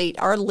paraclete,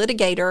 our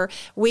litigator,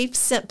 we've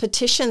sent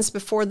petitions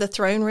before the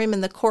throne room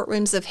and the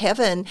courtrooms of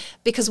heaven,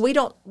 because we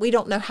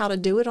don't know how to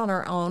do it on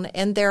our own.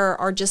 And there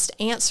are just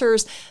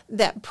answers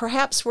that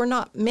perhaps we're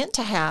not meant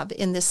to have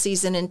in this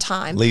season and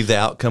time. Leave the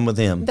outcome with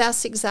him.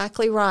 That's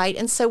exactly right.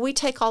 And so we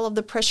take all of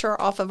the pressure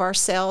off of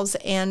ourselves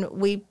and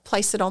we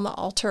place it on the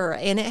altar,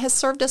 and it has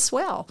served us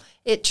well.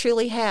 It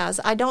truly has.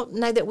 I don't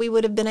know that we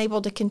would have been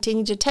able to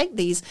continue to take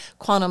these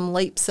quantum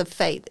leaps of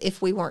faith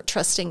if we weren't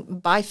trusting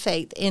by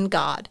faith in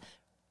God.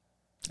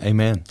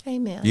 Amen.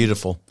 Amen.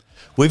 Beautiful.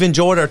 We've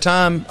enjoyed our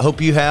time.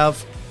 Hope you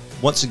have.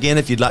 Once again,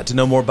 if you'd like to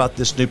know more about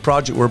this new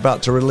project we're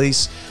about to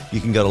release, you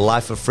can go to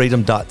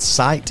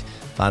lifeoffreedom.site,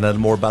 find out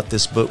more about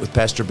this book with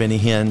Pastor Benny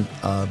Hinn,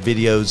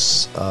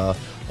 videos,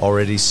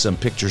 already some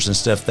pictures and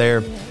stuff there.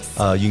 Yes.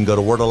 You can go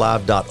to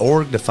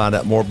wordalive.org to find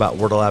out more about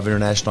Word Alive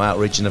International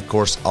Outreach, and of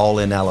course, all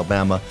in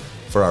Alabama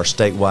for our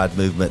statewide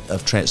movement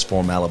of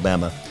Transform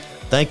Alabama.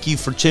 Thank you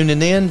for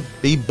tuning in.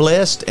 Be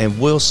blessed, and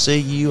we'll see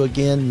you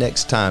again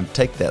next time.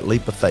 Take that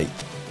leap of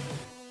faith.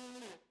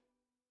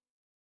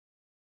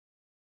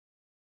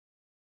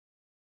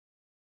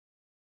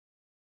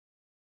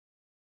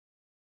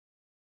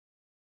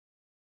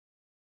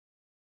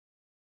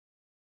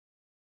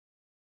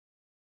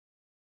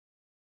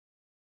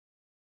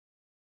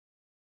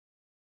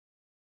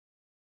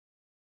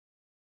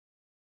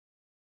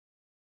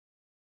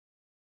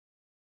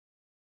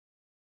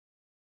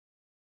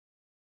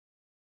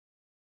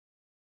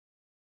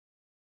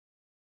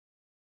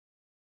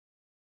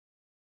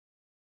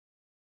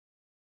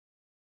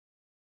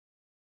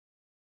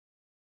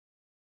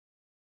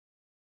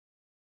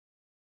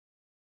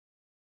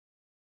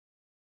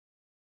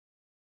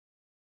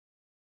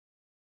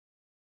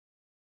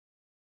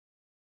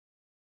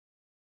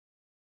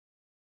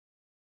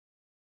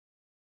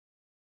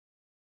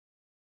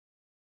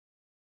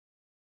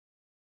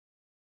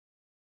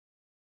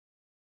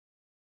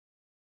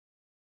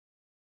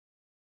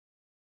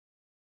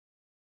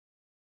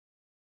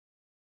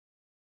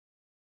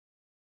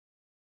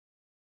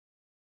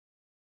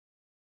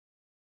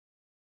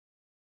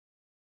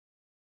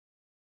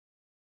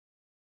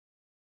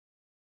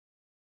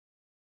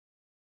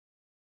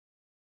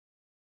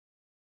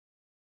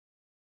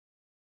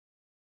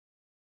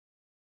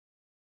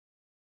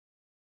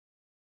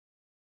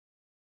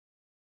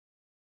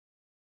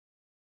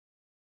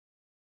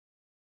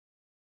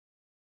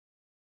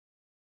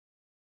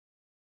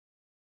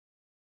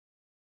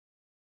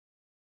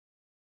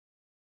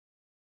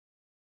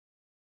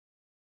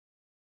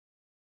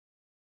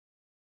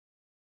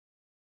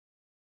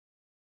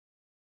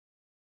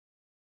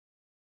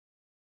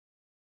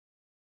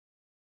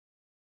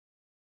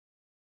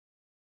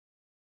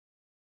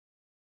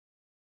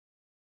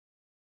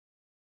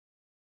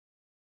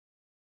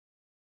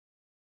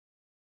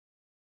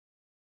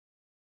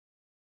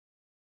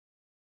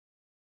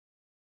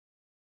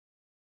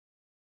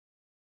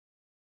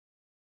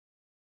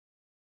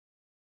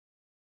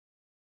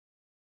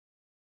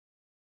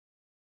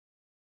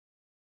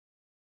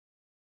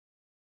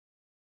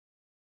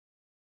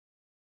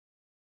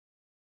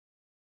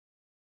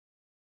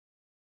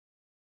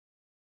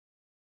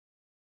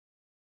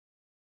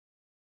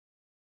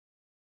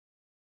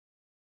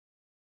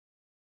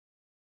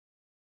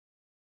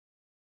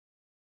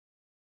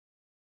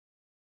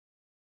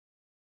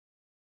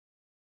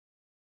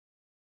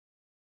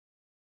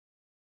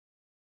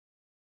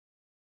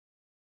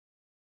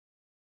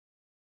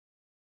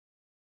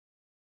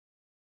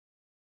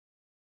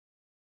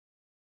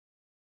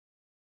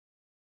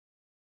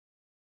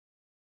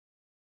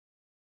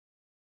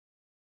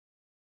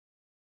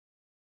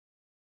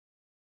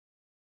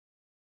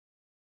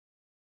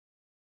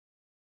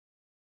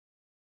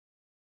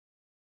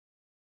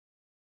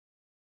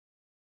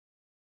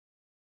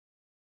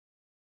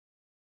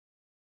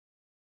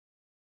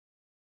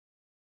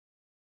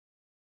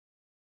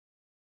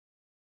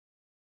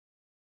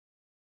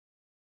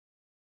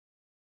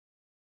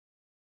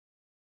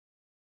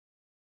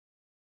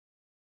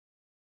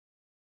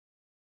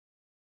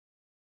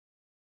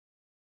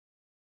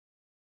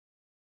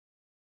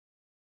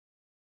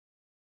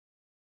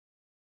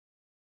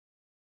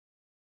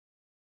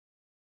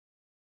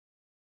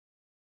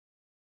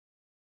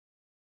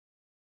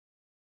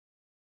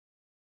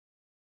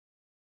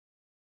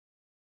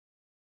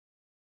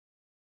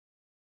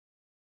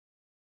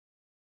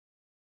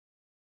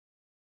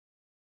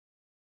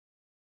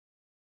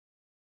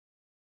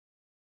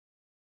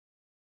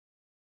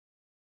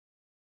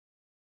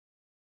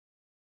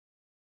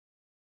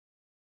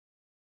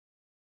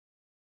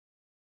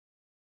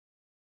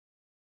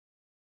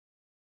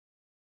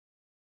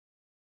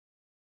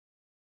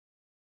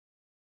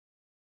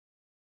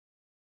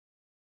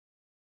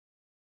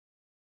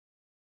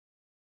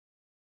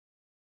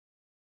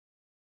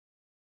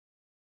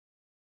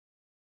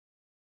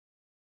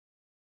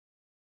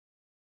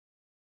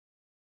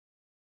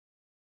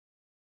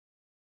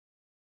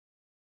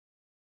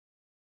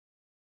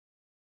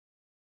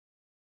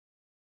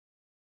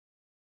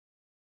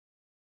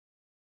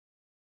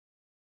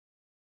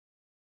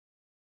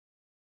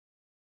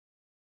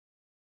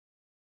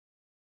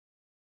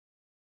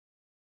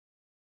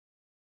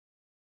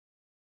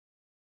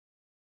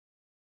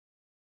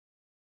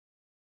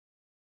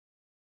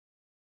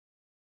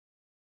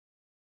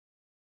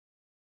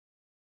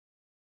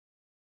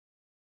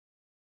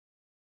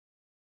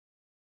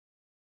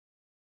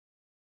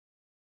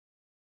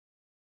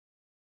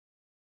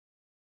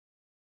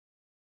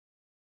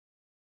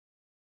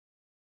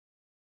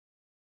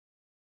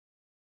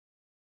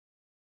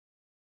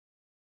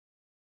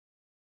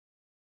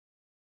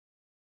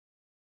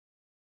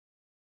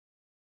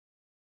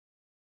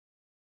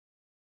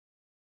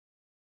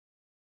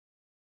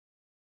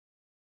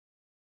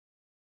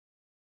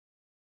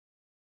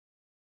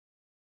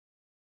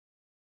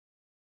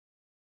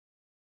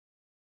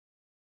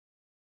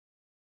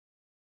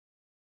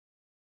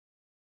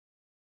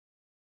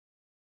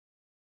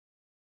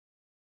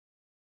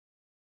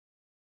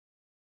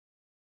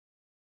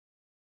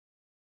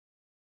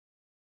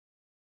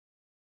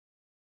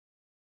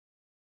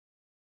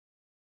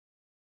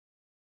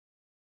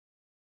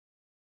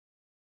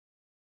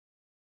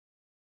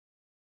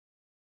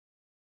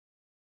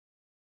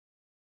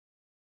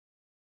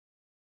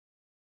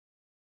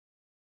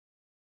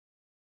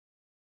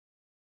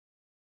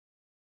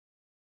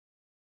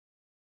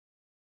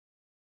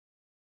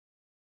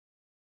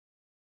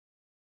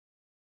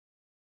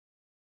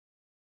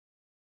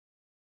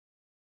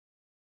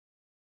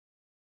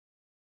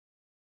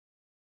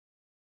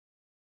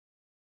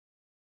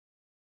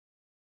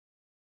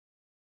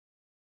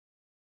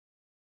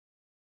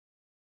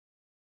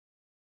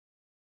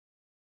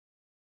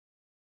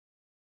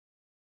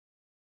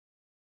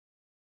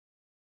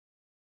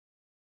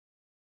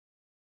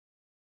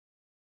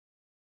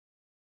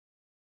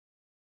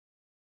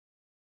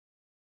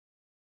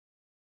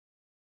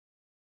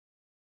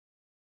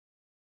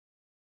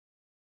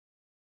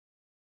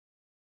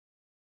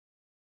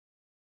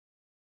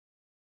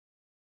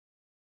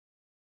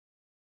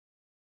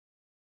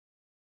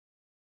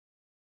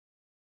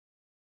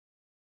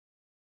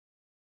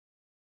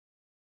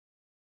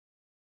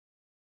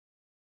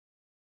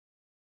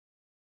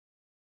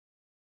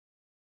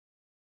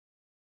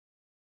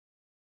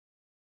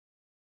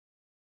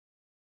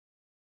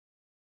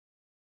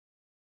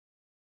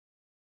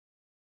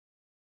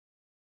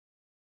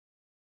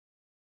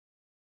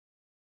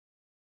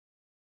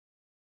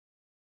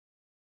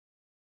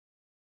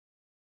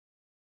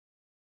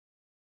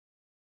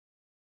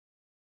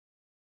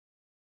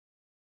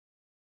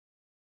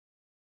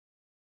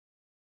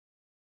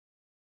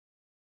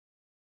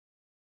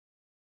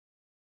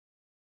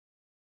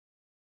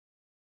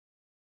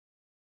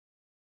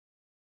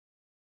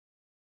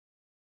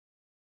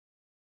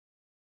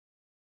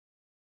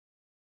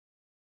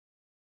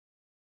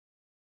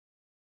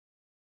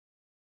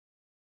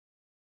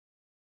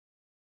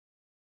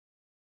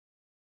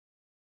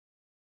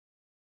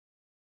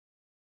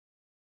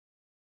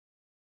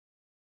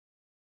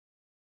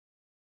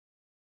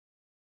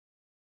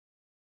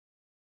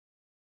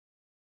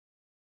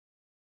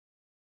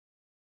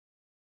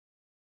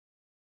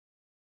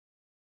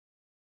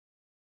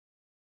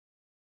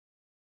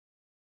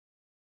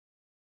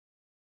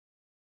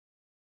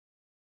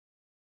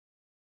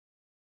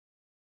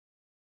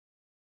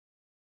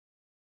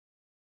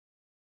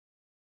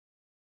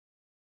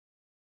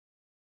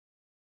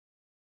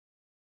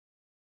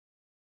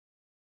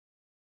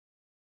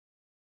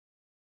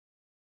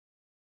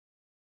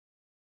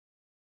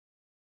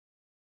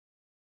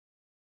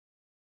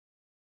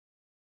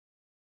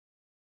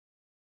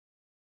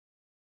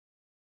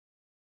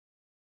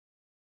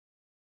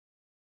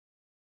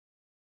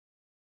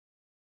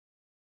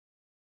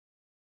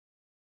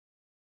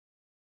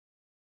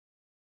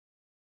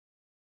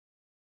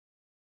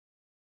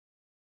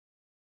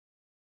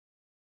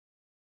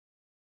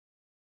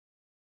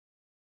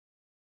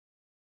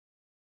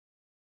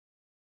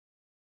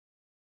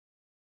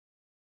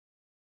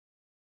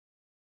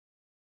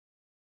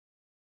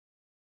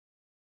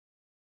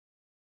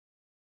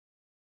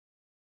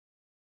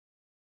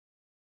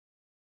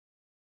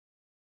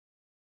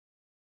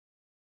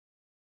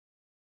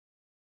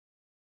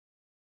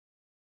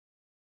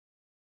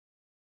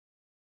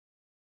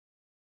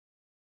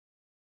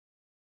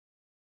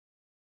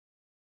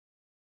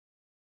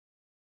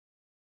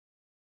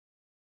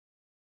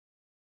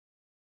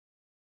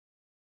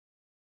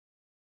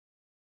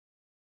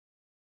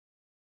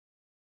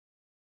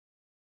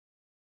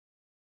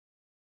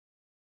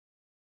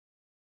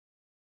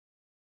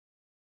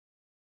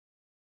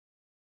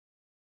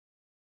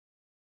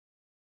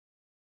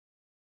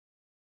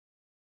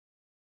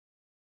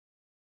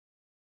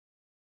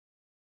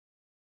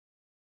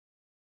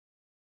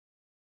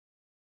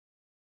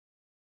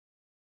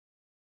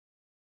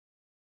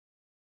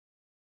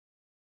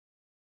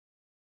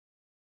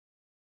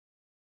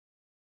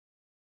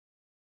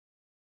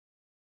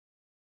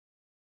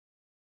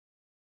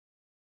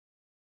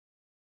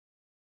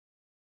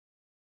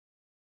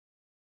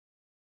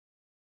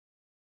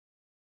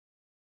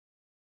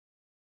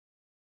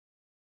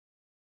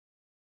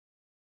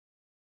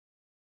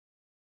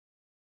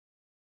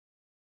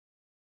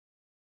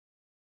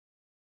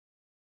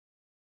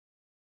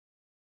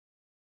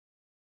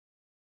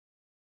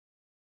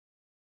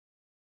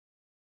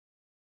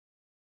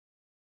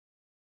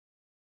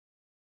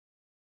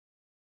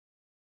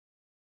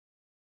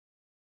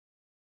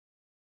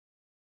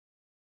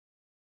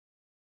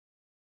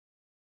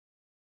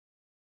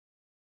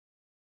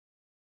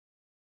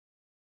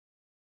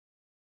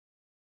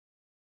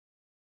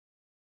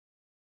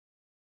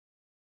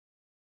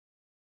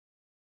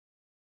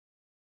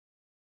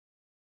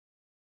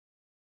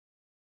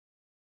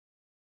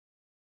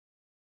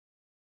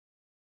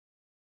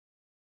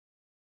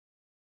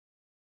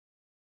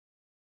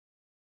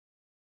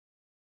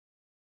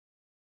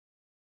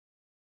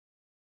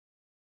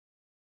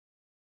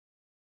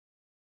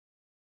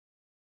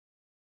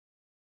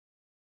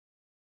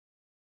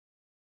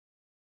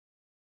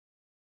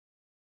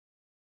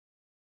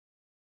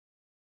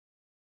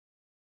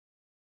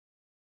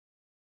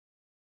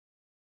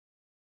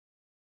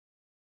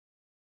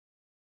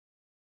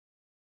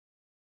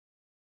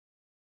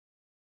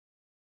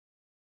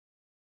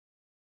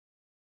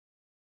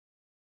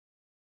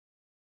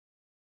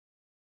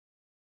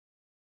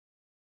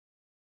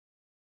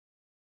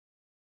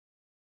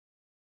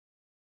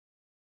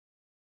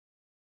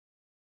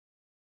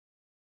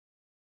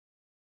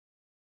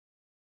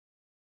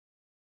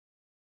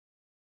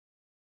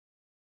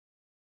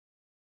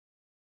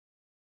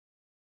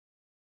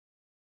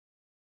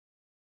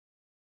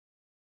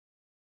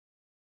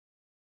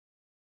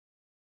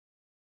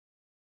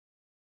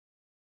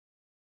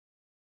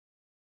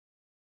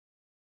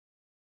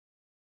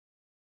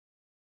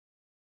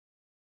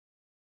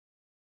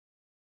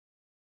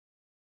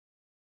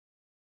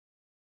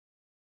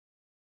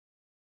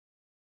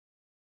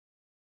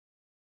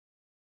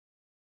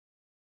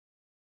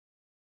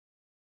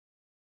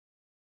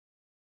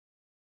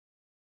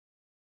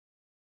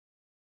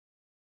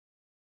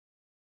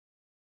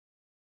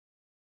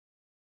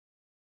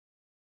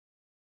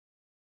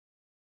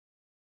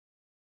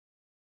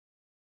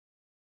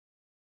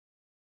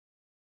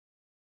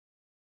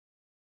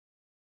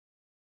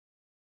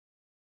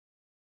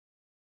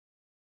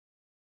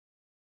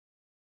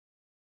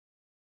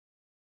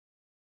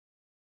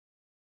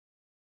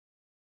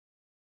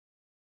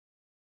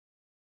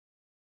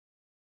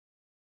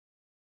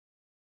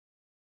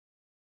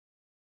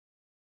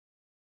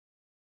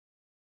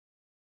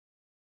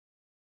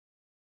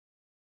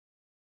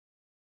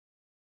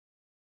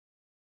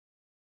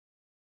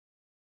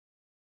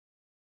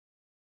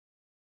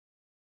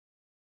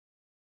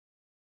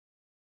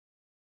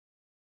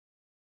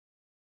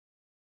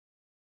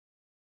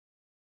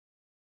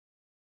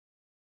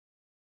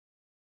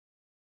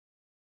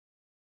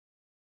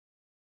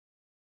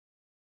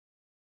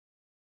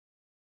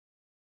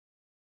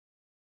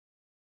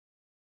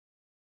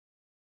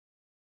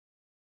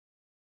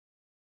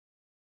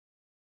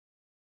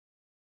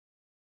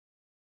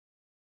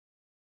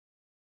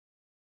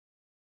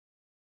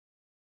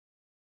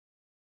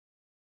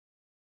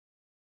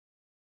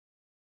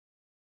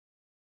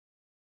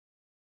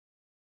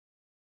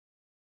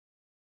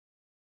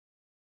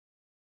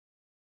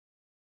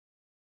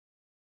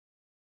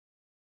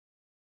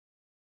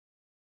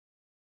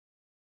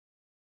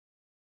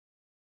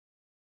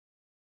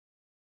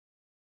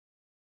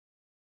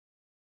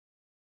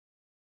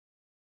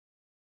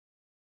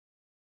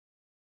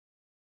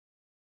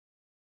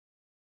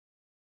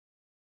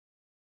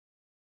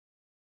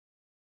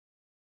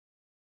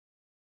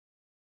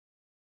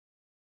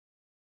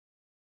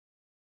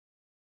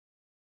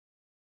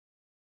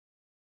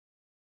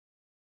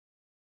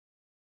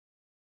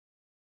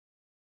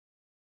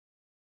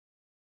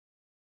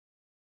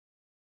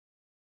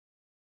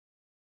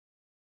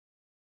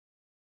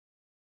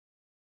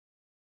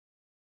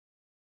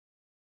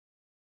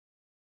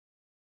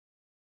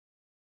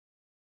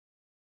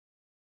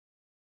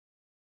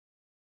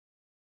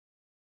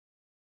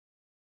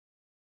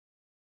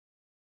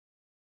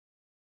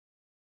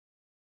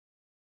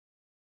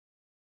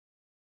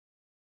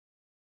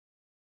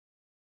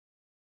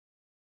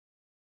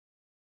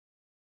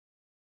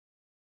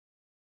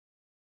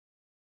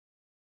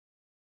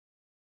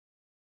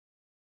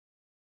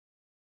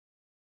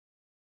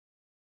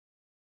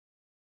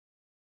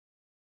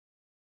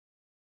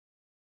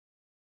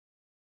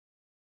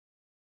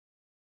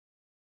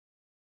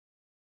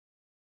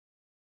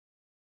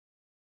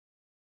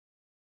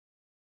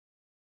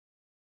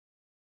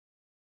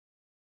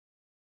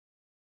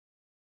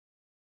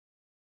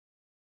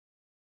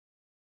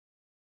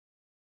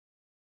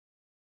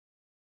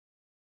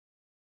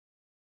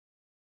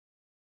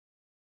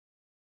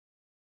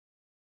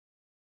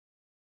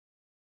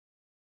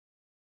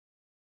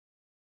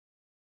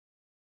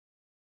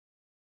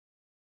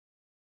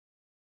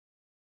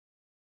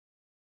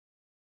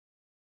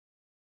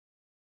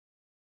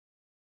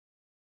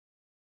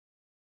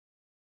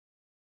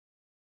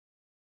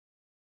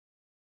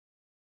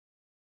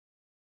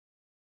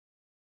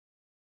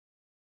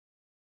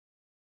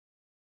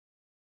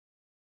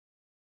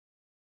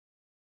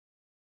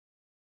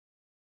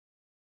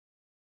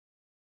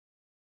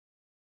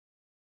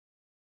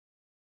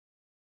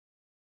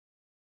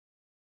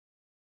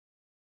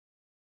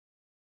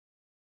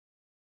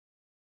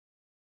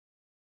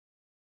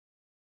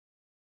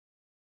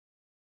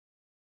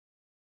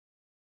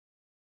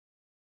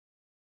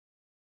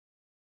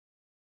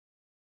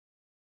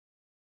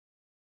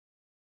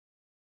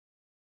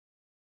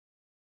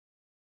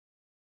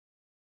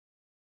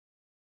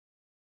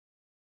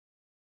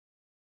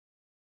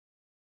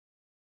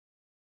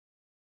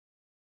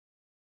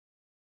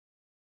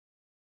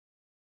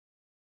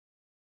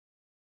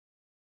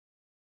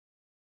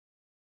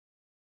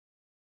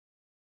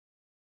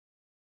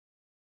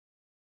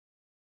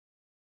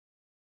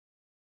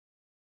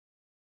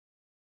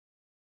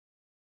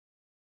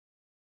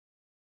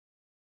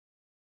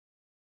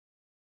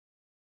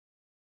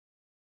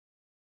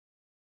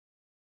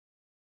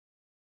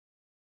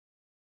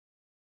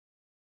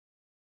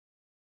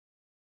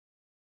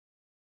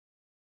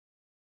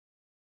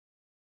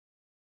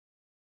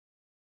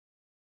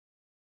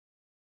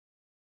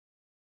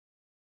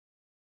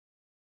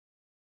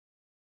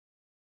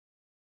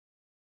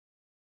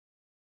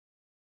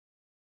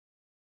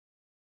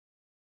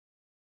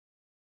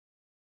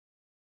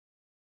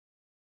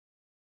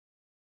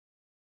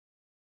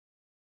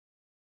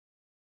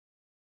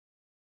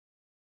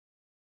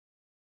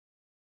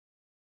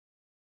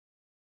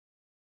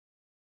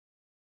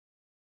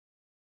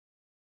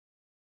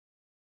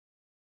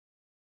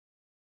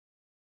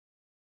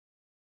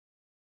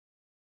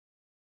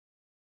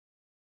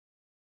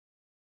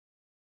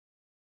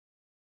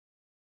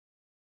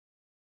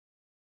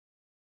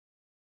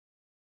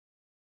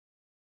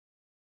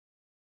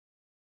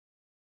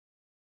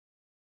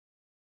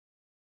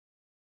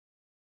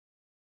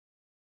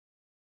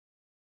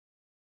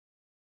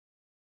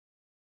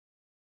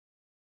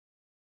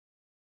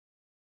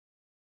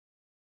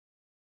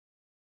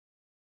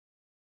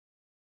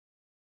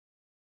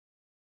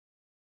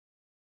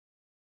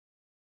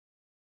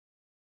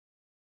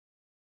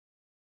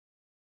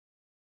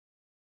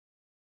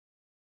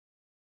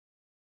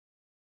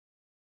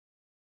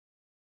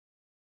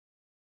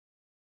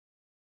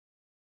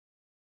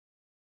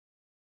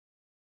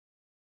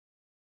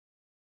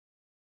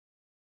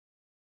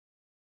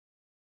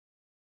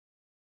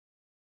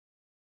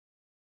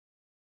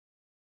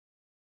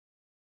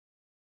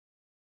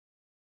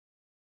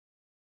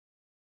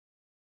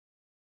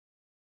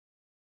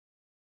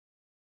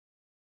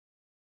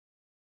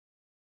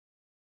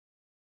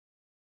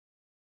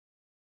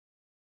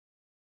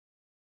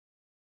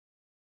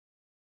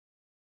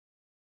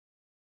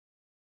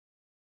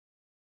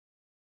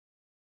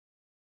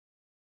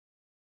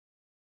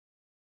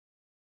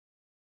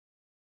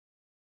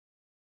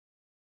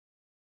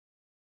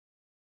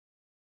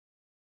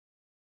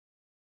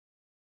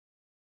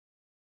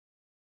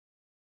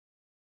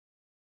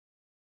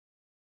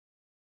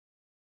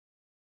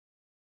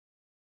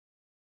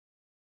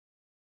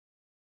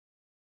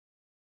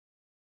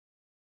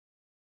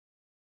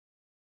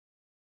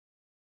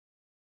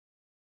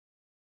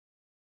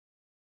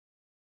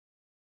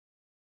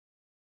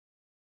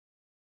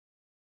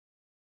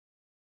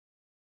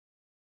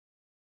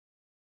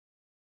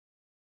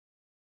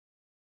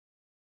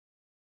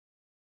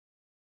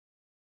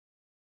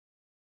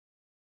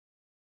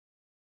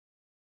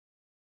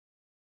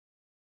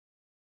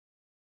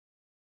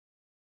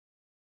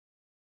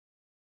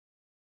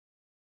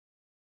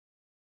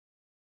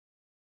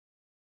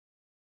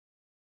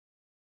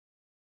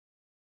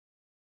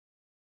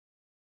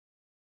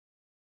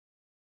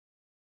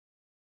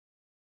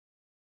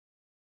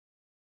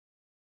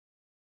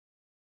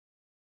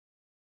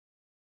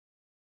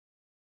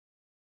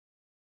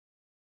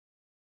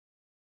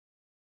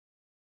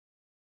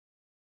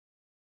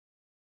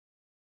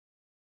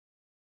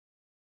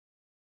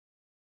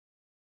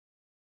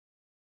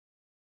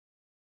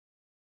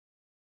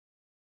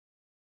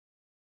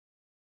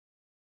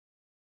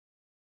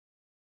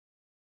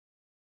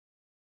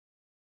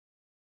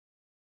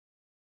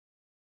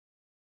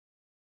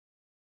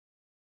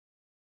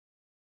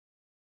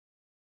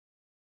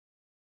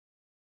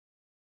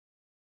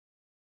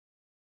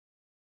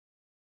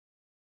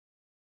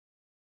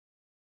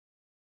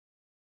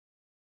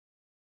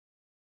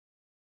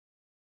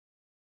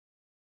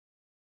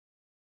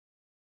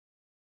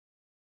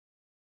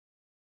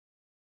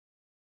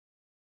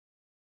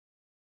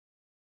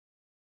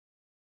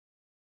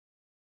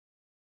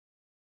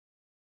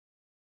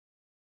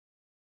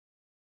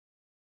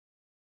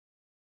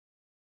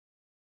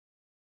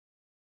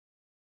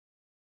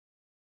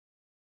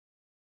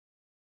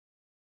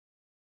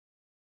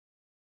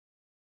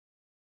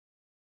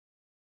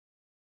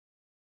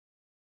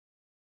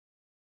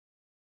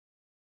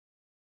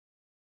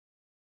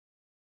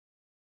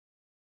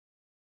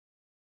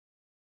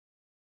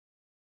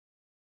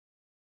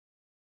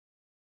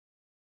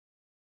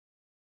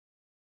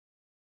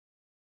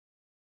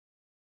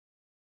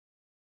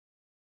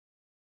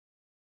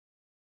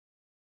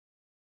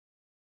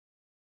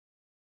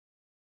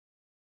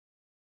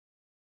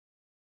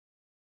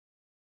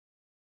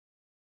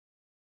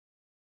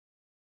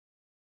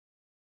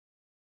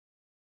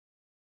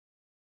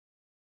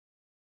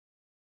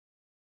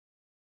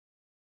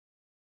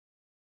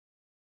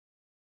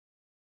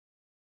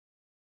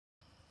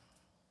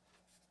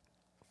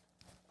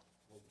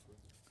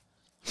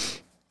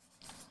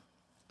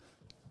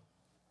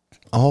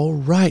 All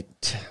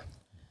right,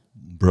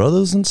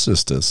 brothers and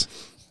sisters.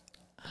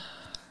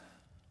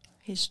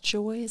 His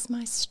joy is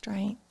my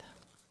strength.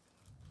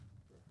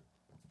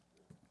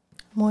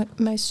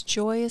 Most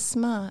joyous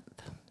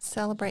month.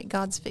 Celebrate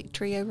God's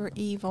victory over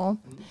evil.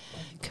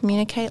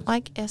 Communicate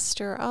like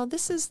Esther. Oh,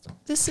 this is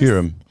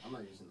Purim.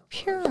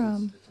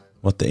 Purim.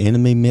 What the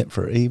enemy meant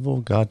for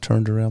evil, God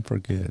turned around for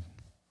good.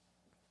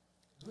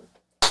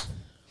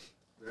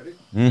 Ready?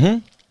 Mm-hmm.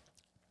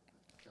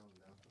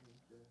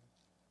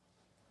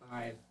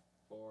 5,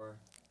 4.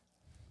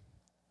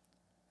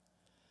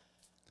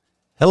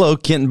 Hello,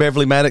 Kent and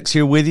Beverly Maddox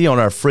here with you on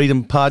our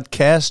Freedom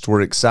Podcast.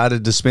 We're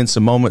excited to spend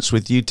some moments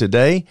with you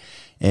today,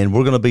 and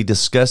we're going to be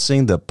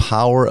discussing the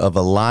power of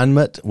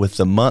alignment with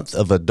the month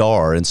of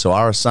Adar. And so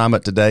our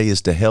assignment today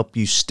is to help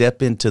you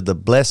step into the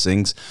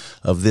blessings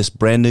of this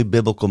brand new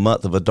biblical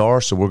month of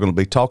Adar. So we're going to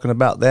be talking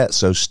about that,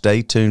 so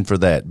stay tuned for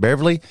that.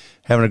 Beverly,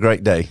 having a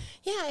great day.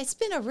 Yeah, it's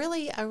been a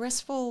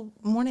restful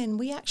morning.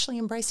 We actually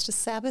embraced a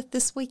Sabbath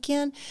this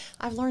weekend.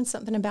 I've learned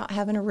something about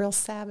having a real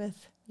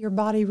Sabbath. Your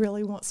body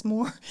really wants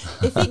more.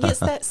 If it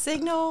gets that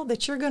signal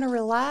that you're going to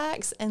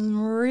relax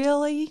and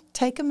really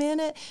take a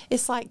minute,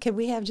 it's like, could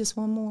we have just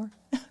one more?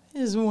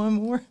 Just one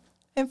more.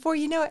 And before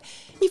you know it,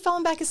 you've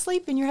fallen back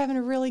asleep and you're having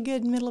a really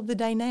good middle of the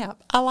day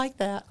nap. I like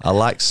that. I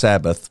like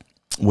Sabbath.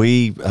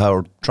 We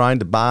are trying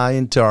to buy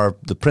into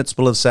the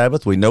principle of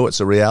Sabbath. We know it's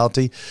a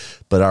reality,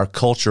 but our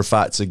culture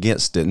fights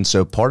against it. And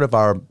so part of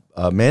our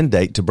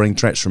mandate to bring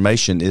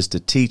transformation is to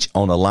teach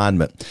on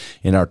alignment.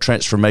 In our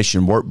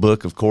transformation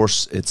workbook, of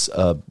course, it's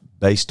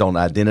based on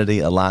identity,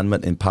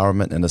 alignment,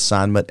 empowerment, and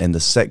assignment. And the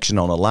section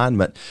on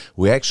alignment,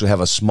 we actually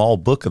have a small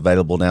book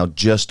available now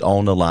just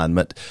on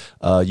alignment.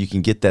 You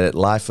can get that at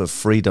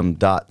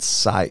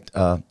lifeoffreedom.site,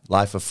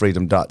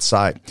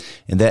 lifeoffreedom.site.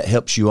 And that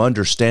helps you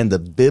understand the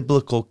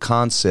biblical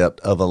concept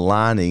of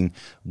aligning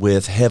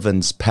with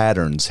heaven's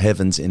patterns,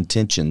 heaven's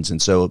intentions.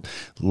 And so,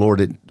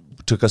 Lord, it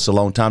took us a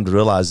long time to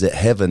realize that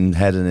heaven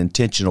had an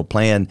intentional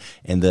plan,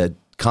 and the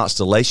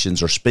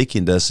constellations are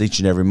speaking to us each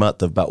and every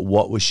month about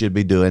what we should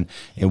be doing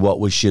and what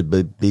we should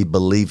be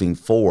believing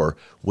for.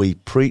 We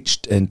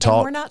preached and taught.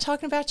 And we're not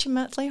talking about your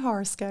monthly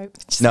horoscope.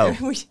 No.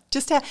 We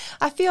just have,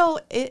 I feel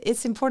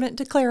it's important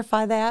to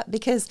clarify that,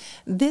 because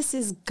this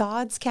is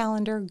God's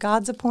calendar,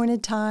 God's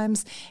appointed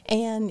times.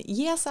 And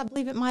yes, I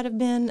believe it might have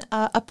been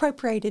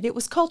appropriated. It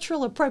was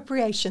cultural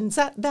appropriations.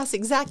 That's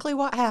exactly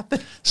what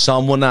happened.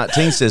 Psalm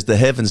 119 says the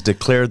heavens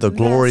declare the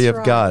glory That's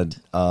of God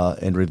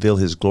and reveal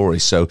his glory.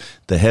 So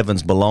the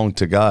heavens belong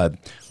to God.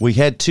 We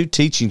had two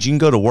teachings. You can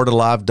go to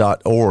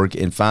wordalive.org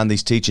and find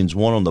these teachings,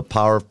 one on the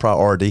power of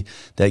priority.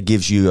 That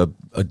gives you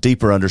a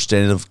deeper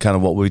understanding of kind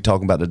of what we're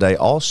talking about today.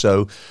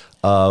 Also,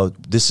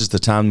 this is the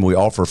time we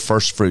offer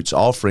first fruits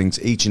offerings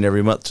each and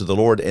every month to the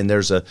Lord. And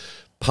there's a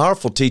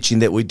powerful teaching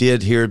that we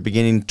did here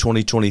beginning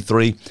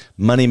 2023,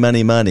 money,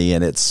 money, money.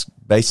 And it's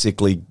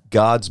basically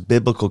God's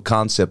biblical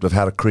concept of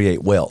how to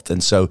create wealth.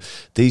 And so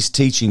these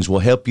teachings will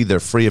help you.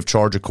 They're free of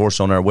charge, of course,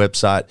 on our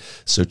website.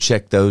 So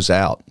check those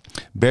out.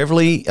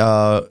 Beverly,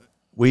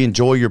 we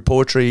enjoy your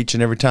poetry each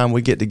and every time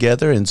we get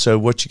together. And so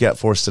what you got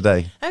for us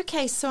today?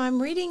 Okay, so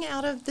I'm reading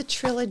out of the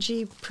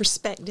trilogy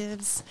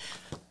Perspectives.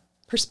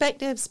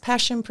 Perspectives,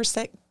 Passion,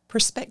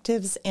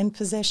 Perspectives, and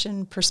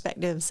Possession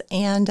Perspectives.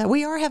 And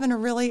we are having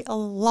a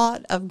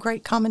lot of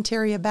great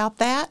commentary about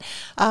that.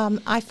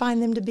 I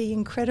find them to be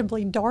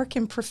incredibly dark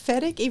and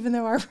prophetic, even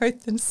though I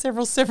wrote them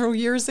several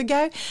years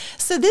ago.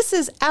 So this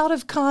is out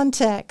of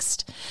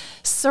context.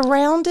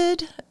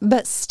 Surrounded,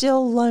 but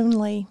still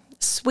lonely.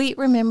 Sweet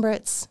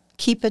remembrance.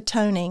 Keep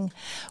atoning.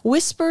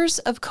 Whispers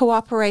of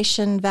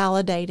cooperation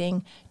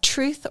validating.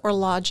 Truth or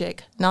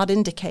logic not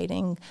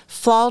indicating.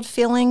 Flawed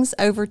feelings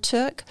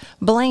overtook.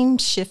 Blame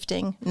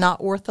shifting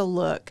not worth a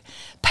look.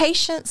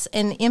 Patience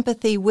and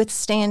empathy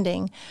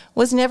withstanding.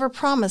 Was never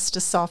promised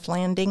a soft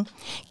landing.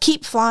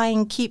 Keep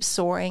flying, keep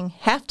soaring.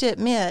 Have to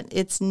admit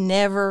it's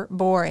never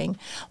boring.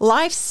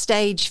 Life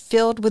stage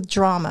filled with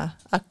drama.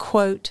 A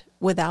quote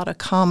without a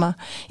comma.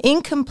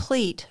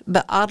 Incomplete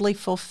but oddly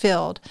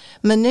fulfilled.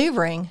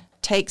 Maneuvering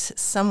takes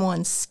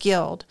someone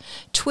skilled.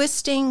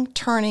 Twisting,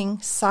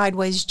 turning,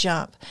 sideways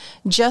jump.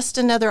 Just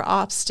another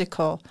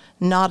obstacle,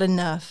 not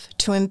enough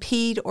to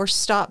impede or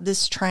stop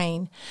this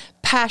train.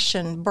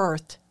 Passion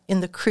birthed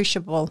in the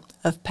crucible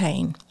of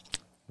pain.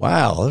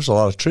 Wow, there's a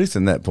lot of truth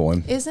in that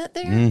poem. Isn't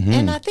there? Mm-hmm.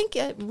 And I think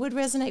it would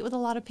resonate with a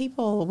lot of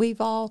people.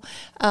 We've all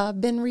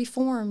been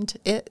reformed.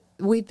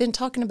 We've been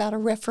talking about a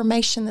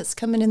reformation that's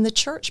coming in the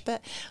church,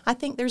 but I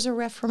think there's a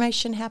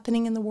reformation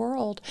happening in the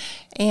world.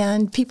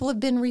 And people have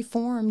been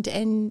reformed,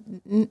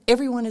 and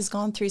everyone has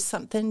gone through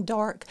something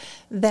dark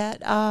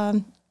that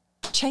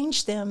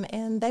changed them,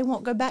 and they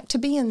won't go back to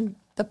being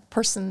the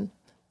person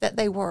that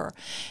they were.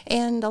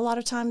 And a lot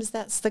of times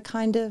that's the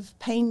kind of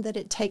pain that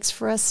it takes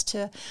for us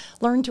to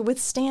learn to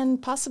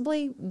withstand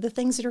possibly the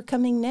things that are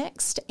coming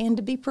next, and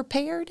to be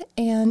prepared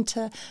and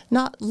to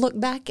not look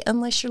back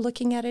unless you're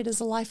looking at it as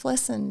a life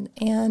lesson,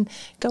 and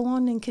go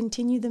on and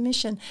continue the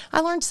mission. I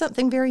learned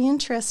something very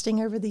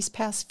interesting over these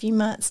past few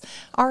months.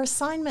 Our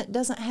assignment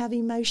doesn't have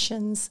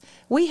emotions.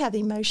 We have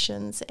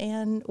emotions,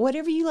 and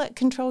whatever you let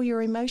control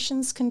your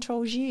emotions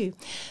controls you.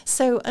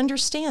 So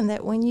understand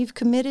that when you've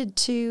committed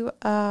to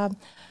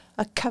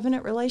a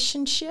covenant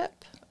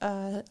relationship,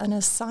 an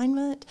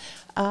assignment,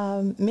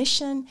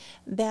 mission,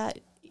 that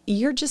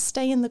you're just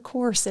staying the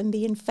course and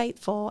being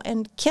faithful.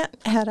 And Kent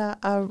had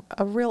a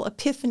real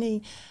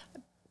epiphany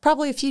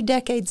probably a few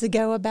decades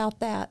ago about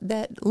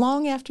that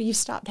long after you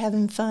stopped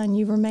having fun,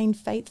 you remain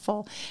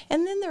faithful.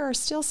 And then there are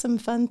still some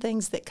fun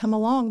things that come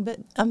along, but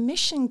a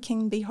mission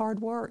can be hard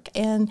work.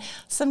 And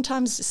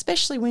sometimes,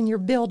 especially when you're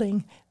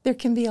building, there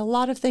can be a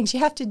lot of things. You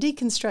have to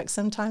deconstruct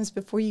sometimes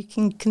before you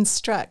can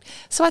construct.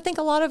 So I think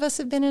a lot of us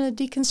have been in a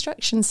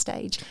deconstruction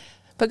stage.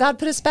 But God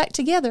put us back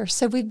together,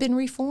 so we've been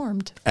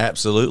reformed.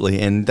 Absolutely,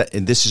 and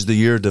this is the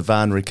year of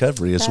divine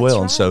recovery as well.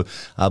 Right. And so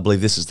I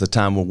believe this is the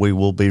time when we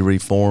will be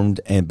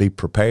reformed and be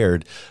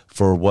prepared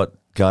for what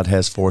God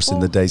has for us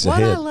in the days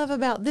ahead. What I love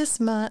about this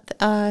month,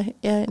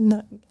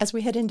 as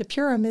we head into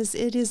Purim, is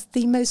it is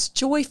the most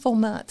joyful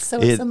month.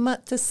 So it's a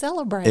month to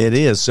celebrate. It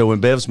is. So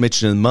when Bev's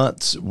mentioning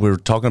months, we're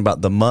talking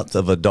about the month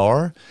of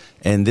Adar,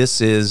 and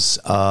this is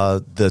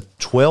the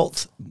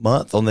 12th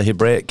month on the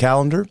Hebraic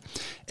calendar.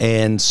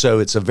 And so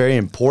it's a very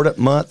important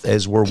month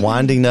as we're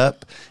winding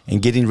up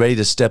and getting ready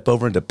to step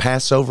over into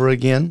Passover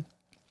again.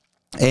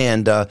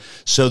 And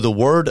so the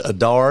word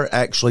Adar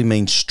actually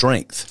means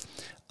strength.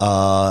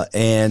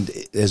 And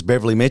as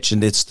Beverly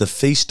mentioned, it's the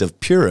Feast of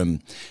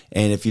Purim.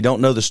 And if you don't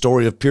know the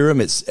story of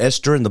Purim, it's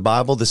Esther in the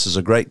Bible. This is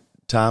a great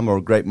time or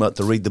a great month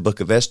to read the book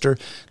of Esther.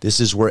 This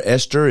is where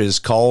Esther is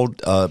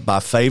called by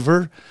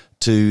favor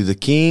to the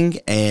king,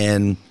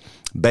 and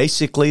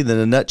basically, in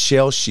a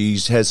nutshell, she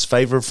has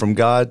favor from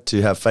God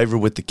to have favor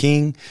with the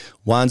king,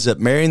 winds up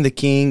marrying the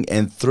king,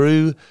 and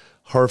through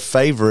her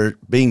favor,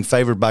 being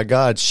favored by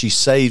God, she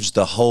saves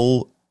the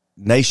whole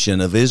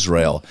nation of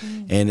Israel.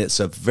 And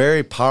it's a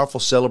very powerful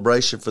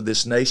celebration for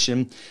this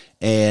nation.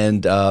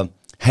 And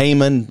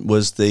Haman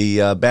was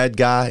the bad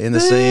guy in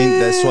the scene.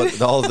 That's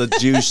what all the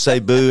Jews say,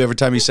 boo, every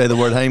time you say the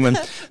word Haman.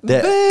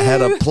 That boo.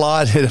 Had a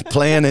plot, had a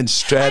plan and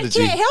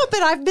strategy. I can't help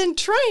it. I've been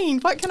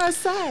trained. What can I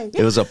say?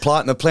 It was a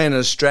plot and a plan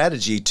and a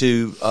strategy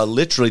to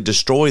literally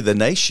destroy the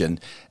nation.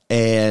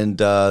 And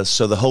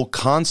so the whole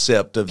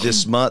concept of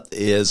this month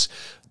is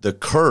the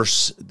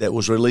curse that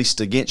was released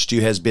against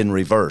you has been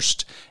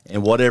reversed.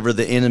 And whatever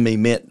the enemy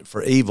meant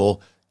for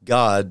evil,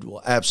 God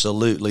will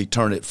absolutely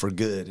turn it for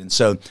good. And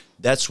so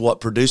that's what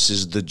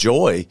produces the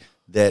joy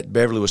that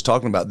Beverly was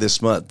talking about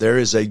this month. There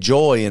is a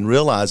joy in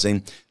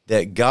realizing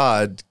that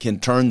God can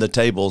turn the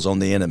tables on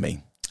the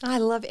enemy. I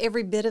love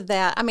every bit of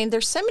that. I mean,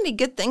 there's so many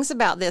good things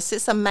about this.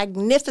 It's a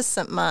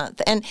magnificent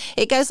month. And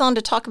it goes on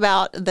to talk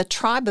about the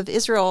tribe of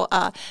Israel,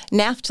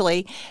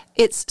 Naphtali.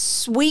 It's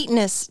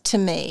sweetness to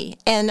me.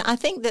 And I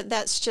think that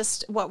that's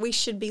just what we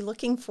should be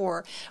looking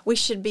for. We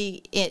should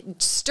be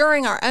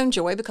stirring our own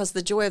joy, because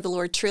the joy of the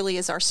Lord truly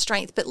is our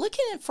strength. But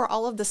looking for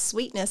all of the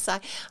sweetness,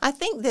 I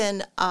think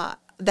then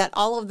that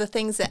all of the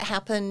things that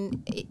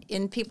happen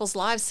in people's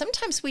lives,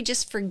 sometimes we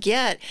just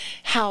forget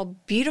how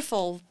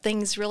beautiful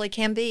things really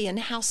can be and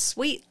how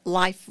sweet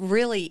life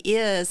really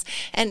is.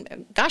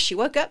 And gosh, you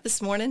woke up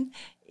this morning,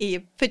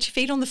 you put your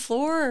feet on the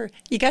floor, or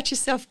you got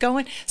yourself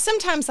going.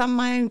 Sometimes I'm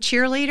my own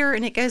cheerleader,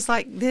 and it goes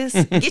like this: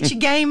 get your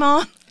game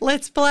on,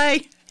 let's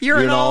play. You're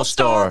an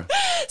all-star.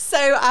 So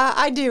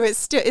I do.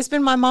 It's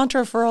been my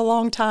mantra for a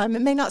long time.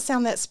 It may not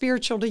sound that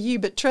spiritual to you,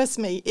 but trust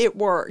me, it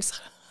works.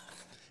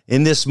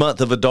 In this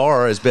month of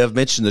Adar, as Bev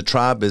mentioned, the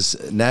tribe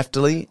is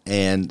Naphtali,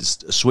 and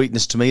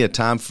sweetness to me, a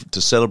time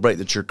to celebrate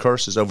that your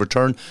curse is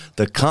overturned.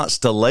 The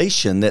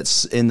constellation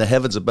that's in the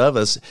heavens above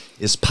us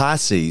is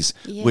Pisces,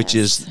 yes, which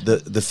is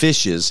the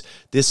fishes.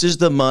 This is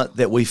the month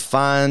that we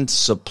find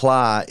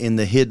supply in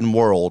the hidden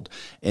world,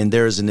 and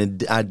there is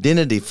an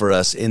identity for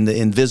us in the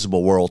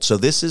invisible world. So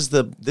this is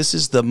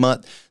the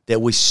month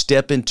that we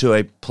step into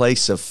a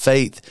place of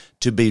faith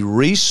to be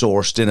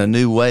resourced in a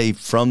new way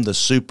from the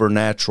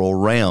supernatural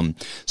realm.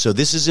 So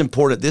this is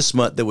important this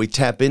month that we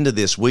tap into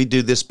this. We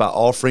do this by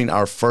offering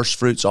our first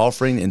fruits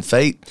offering in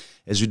faith,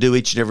 as we do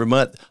each and every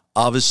month.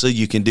 Obviously,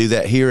 you can do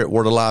that here at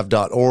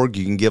wordalive.org.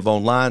 You can give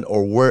online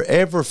or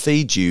wherever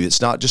feeds you.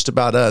 It's not just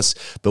about us,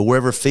 but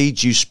wherever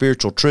feeds you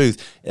spiritual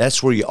truth,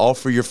 that's where you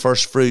offer your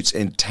first fruits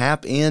and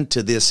tap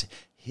into this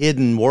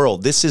hidden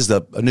world. This is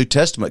a New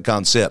Testament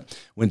concept.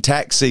 When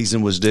tax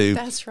season was due,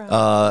 that's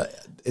right.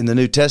 In the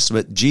New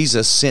Testament,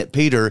 Jesus sent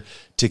Peter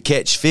to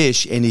catch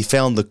fish, and he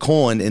found the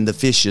coin in the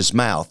fish's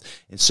mouth.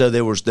 And so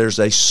there's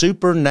a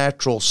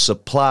supernatural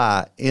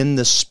supply in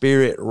the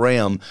spirit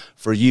realm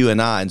for you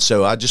and I. And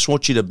so I just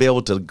want you to be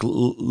able to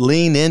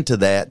lean into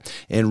that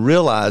and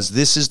realize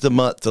this is the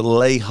month to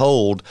lay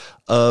hold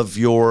of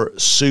your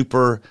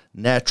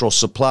supernatural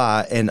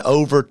supply and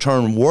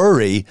overturn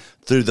worry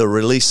through the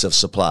release of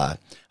supply.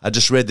 I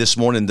just read this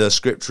morning the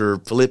scripture,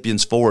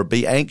 Philippians 4,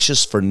 be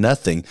anxious for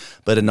nothing,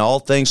 but in all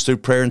things through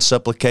prayer and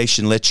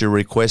supplication, let your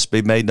requests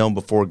be made known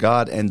before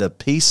God, and the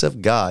peace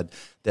of God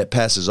that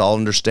passes all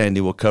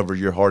understanding will cover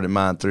your heart and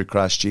mind through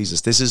Christ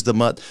Jesus. This is the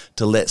month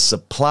to let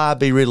supply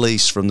be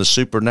released from the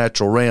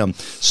supernatural realm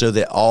so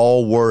that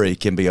all worry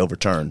can be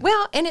overturned.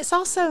 Well, and it's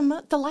also a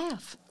month to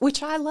laugh,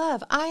 which I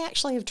love. I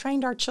actually have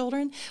trained our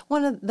children.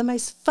 One of the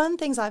most fun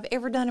things I've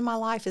ever done in my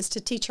life is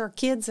to teach our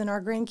kids and our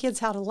grandkids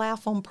how to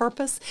laugh on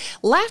purpose.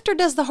 Laughter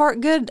does the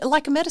heart good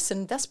like a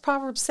medicine. That's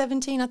Proverbs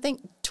 17, I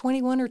think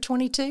 21 or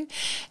 22.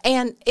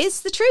 And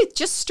it's the truth.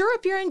 Just stir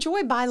up your own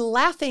joy by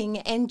laughing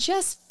and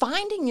just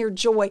finding your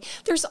joy.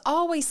 There's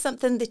always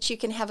something that you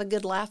can have a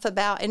good laugh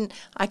about. And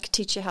I could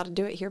teach you how to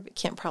do it here, but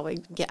can't probably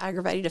get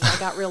aggravated if I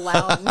got real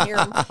loud in here.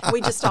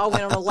 We just all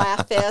went on a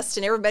laugh fest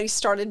and everybody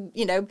started,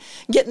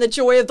 getting the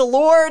joy of the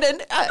Lord.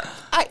 And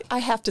I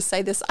have to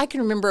say this. I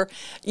can remember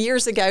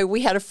years ago,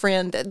 we had a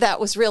friend that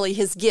was really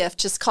his gift,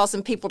 just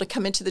causing people to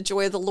come into the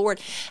joy of the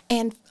Lord.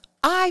 And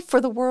I, for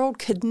the world,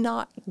 could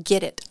not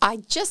get it. I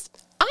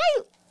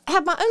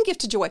have my own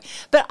gift of joy,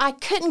 but I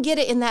couldn't get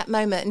it in that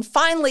moment. And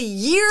finally,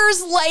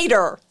 years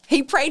later,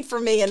 he prayed for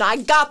me and I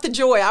got the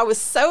joy. I was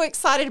so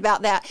excited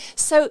about that.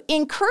 So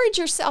encourage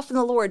yourself in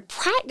the Lord.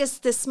 Practice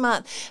this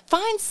month.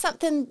 Find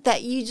something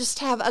that you just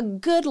have a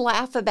good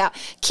laugh about.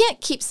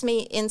 Kent keeps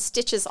me in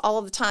stitches all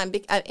of the time.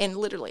 And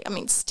literally,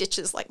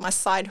 stitches like my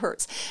side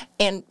hurts.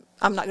 And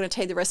I'm not going to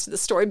tell you the rest of the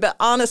story, but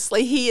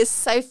honestly, he is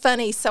so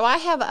funny. So I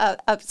have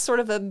a sort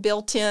of a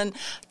built-in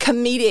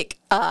comedic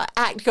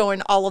act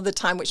going all of the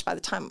time, which by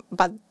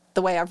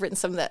the way, I've written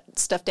some of that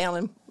stuff down,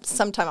 and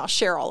sometime I'll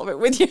share all of it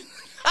with you.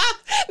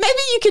 Maybe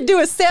you could do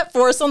a set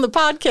for us on the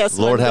podcast.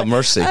 Lord have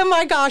mercy. Oh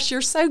my gosh,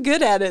 you're so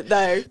good at it,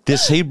 though.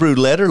 This Hebrew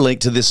letter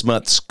linked to this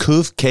month's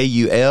Kuf,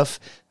 K-U-F.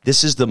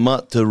 This is the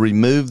month to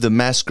remove the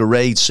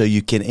masquerade so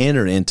you can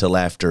enter into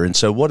laughter. And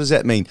so what does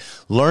that mean?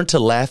 Learn to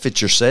laugh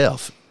at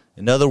yourself.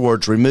 In other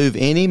words, remove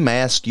any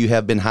mask you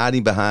have been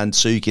hiding behind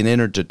so you can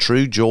enter the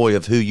true joy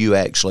of who you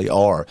actually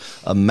are.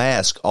 A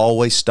mask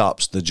always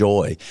stops the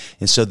joy.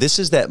 And so this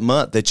is that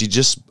month that you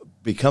just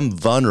become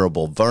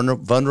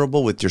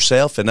vulnerable with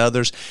yourself and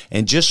others,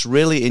 and just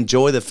really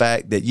enjoy the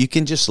fact that you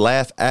can just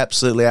laugh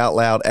absolutely out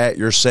loud at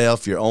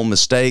yourself, your own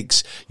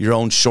mistakes, your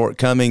own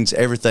shortcomings,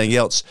 everything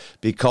else,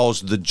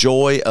 because the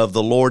joy of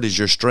the Lord is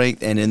your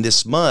strength. And in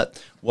this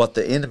month, what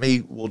the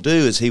enemy will do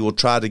is he will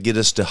try to get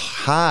us to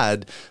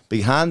hide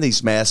behind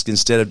these masks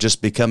instead of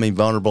just becoming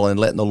vulnerable and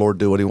letting the Lord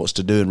do what he wants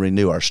to do and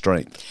renew our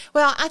strength.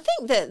 Well, I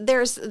think that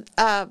there's,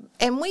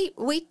 and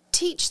we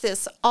teach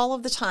this all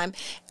of the time.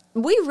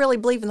 We really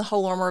believe in the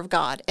whole armor of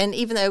God. And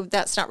even though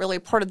that's not really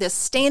a part of this,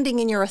 standing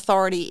in your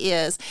authority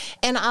is.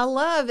 And I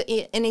love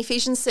in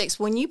Ephesians 6,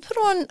 when you put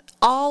on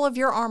all of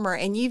your armor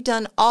and you've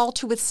done all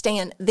to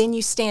withstand, then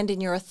you stand in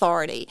your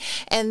authority.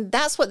 And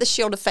that's what the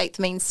shield of faith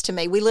means to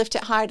me. We lift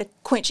it high to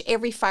quench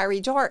every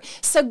fiery dart.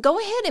 So go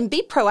ahead and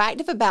be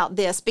proactive about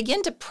this.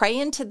 Begin to pray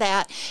into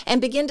that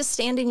and begin to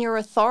stand in your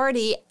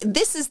authority.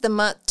 This is the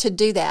month to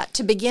do that,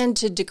 to begin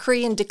to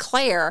decree and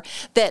declare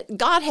that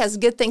God has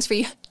good things for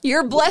you.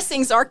 Your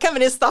blessings are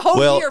coming. It's the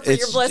whole year for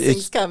your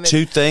blessings coming.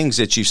 Two things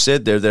that you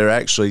said there that are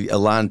actually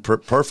aligned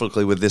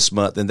perfectly with this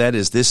month, and that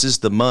is this is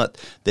the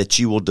month that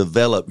you will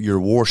develop your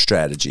war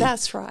strategy.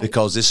 That's right.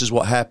 Because this is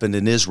what happened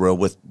in Israel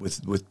with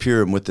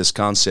Purim, with this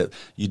concept.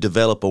 You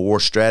develop a war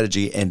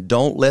strategy, and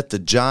don't let the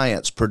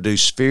giants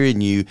produce fear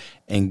in you,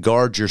 and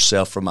guard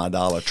yourself from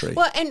idolatry.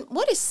 Well, and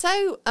what is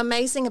so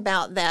amazing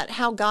about that,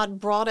 how God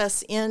brought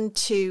us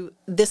into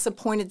this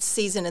appointed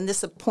season and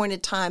this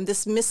appointed time,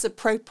 this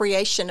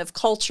misappropriation of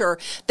culture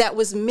that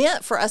was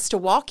meant for us to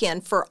walk in,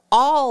 for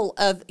all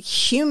of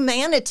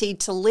humanity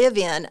to live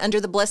in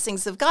under the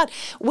blessings of God.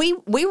 We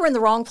were in the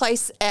wrong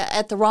place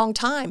at the wrong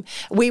time.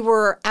 We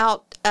were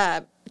out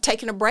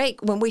taking a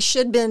break when we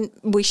should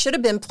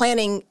have been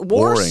planning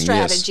warring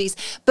strategies,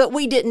 yes. But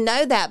we didn't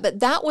know that. But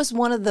that was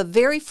one of the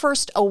very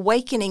first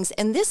awakenings.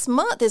 And this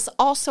month is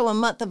also a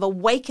month of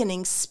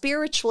awakening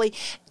spiritually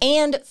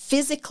and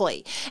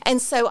physically.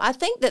 And so I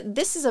think that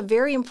this is a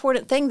very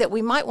important thing that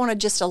we might want to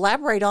just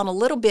elaborate on a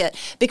little bit,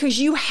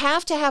 because you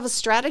have to have a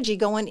strategy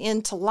going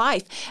into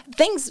life.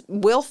 Things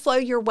will flow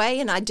your way,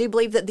 and I do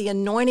believe that the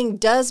anointing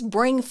does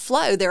bring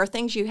flow. There are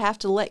things you have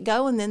to let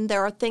go, and then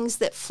there are things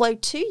that flow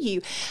to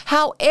you.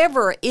 However,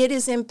 However, it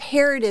is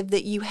imperative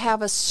that you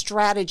have a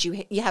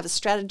strategy. You have a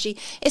strategy,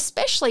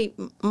 especially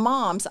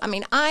moms. I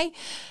mean, I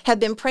have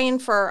been praying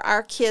for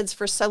our kids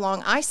for so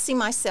long. I see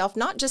myself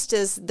not just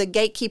as the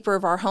gatekeeper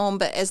of our home,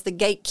 but as the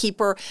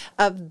gatekeeper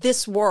of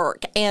this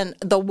work and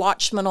the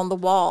watchman on the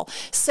wall.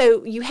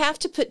 So you have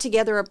to put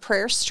together a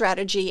prayer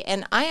strategy.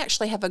 And I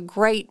actually have a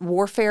great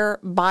warfare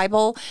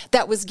Bible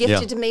that was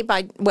gifted to me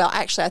by, well,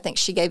 actually, I think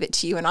she gave it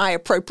to you and I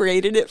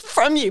appropriated it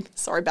from you.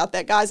 Sorry about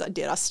that, guys. I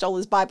did. I stole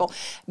his Bible.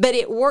 But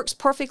it works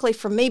perfectly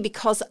for me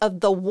because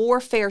of the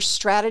warfare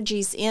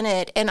strategies in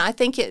it. And I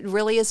think it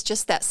really is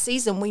just that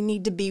season. We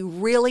need to be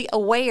really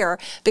aware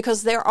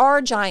because there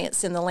are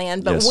giants in the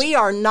land, but we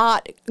are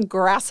not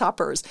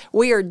grasshoppers.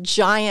 We are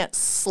giant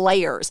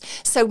slayers.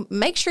 So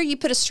make sure you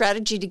put a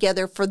strategy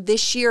together for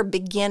this year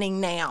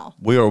beginning now.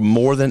 We are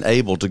more than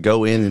able to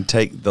go in and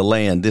take the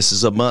land. This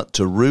is a month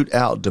to root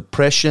out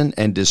depression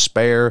and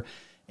despair,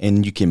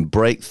 and you can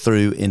break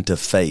through into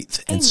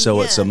faith. And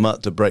so it's a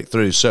month to break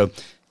through. So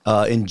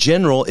in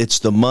general, it's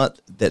the month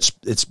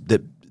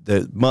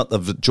the month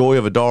of the joy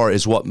of Adar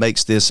is what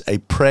makes this a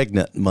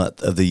pregnant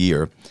month of the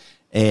year.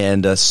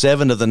 And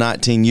 7 of the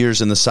 19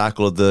 years in the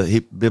cycle of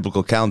the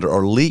biblical calendar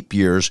are leap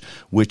years,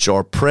 which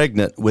are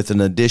pregnant with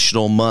an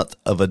additional month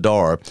of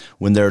Adar.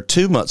 When there are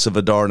 2 months of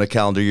Adar in a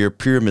calendar year,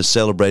 Purim is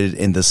celebrated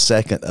in the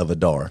 2nd of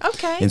Adar.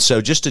 Okay. And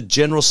so just a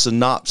general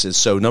synopsis.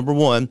 So number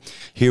 1,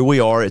 here we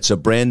are. It's a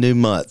brand new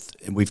month.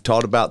 And we've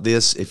taught about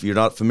this. If you're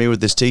not familiar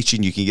with this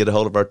teaching, you can get a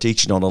hold of our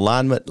teaching on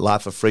alignment,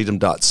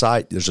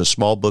 lifeoffreedom.site. There's a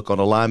small book on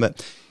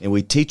alignment. And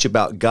we teach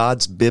about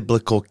God's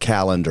biblical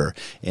calendar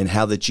and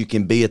how that you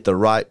can be at the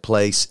right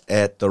place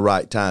at the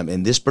right time.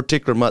 And this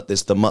particular month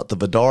is the month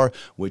of Adar,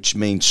 which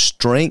means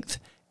strength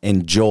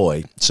and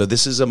joy. So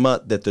this is a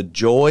month that the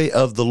joy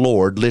of the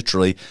Lord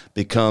literally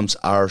becomes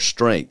our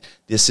strength.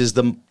 This is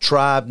the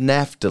tribe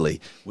Naphtali,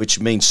 which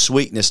means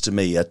sweetness to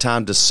me, a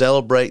time to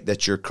celebrate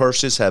that your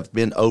curses have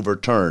been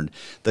overturned.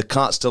 The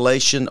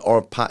constellation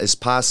is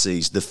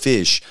Pisces, the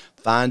fish,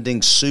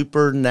 finding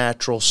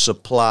supernatural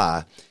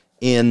supply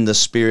in the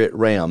spirit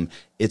realm.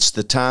 It's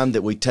the time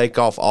that we take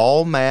off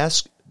all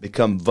masks,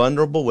 become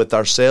vulnerable with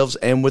ourselves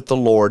and with the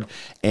Lord,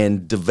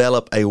 and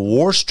develop a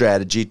war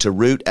strategy to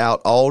root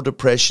out all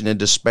depression and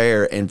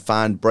despair and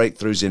find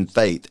breakthroughs in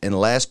faith. And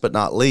last but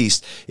not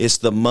least, it's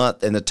the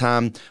month and the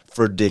time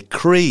for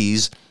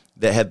decrees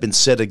that have been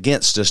set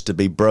against us to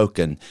be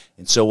broken.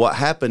 And so what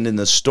happened in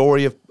the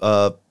story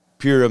of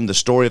Purim, the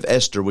story of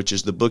Esther, which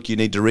is the book you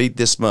need to read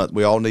this month,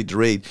 we all need to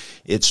read,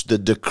 it's the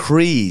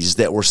decrees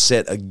that were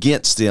set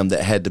against them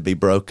that had to be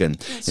broken.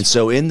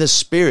 So in the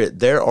spirit,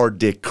 there are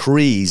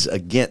decrees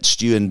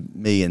against you and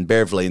me and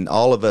Beverly and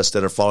all of us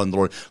that are following the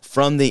Lord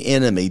from the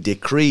enemy,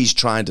 decrees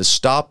trying to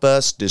stop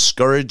us,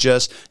 discourage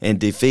us, and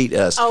defeat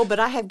us. Oh,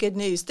 but I have good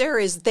news. There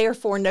is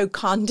therefore no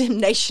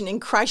condemnation in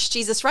Christ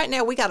Jesus. Right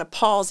now, we got to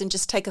pause and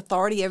just take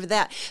authority over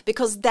that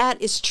because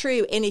that is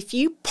true. And if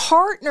you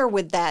partner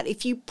with that,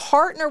 if you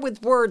partner with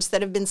words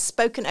that have been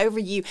spoken over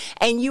you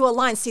and you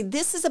align. See,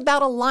 this is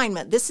about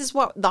alignment. This is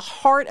what the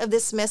heart of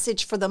this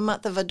message for the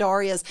month of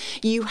Adar is.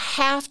 You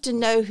have to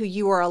know who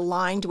you are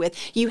aligned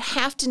with. You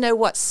have to know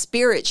what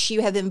spirits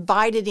you have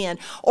invited in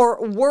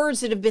or words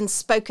that have been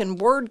spoken,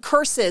 word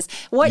curses.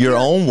 Your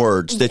own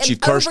words that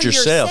you've cursed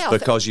yourself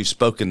because you've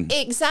spoken.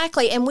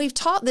 Exactly. And we've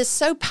taught this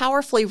so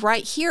powerfully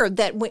right here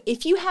that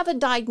if you have a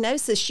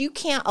diagnosis, you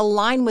can't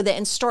align with it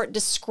and start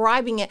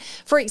describing it.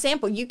 For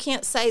example, you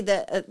can't say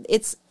that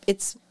it's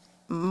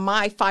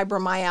my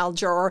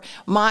fibromyalgia or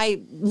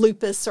my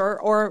lupus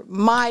or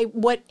my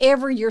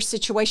whatever your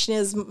situation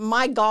is,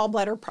 my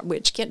gallbladder,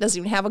 which Kent doesn't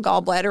even have a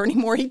gallbladder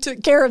anymore. He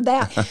took care of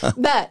that.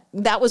 But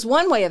that was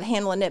one way of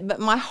handling it. But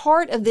my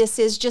heart of this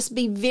is just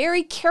be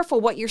very careful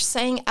what you're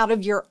saying out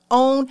of your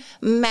own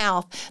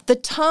mouth. The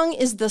tongue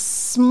is the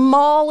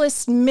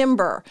smallest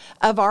member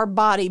of our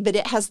body, but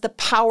it has the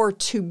power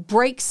to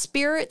break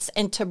spirits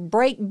and to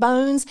break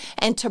bones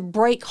and to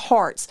break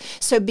hearts.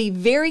 So be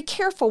very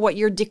careful what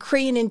you're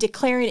decreeing and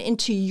declaring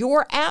into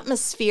your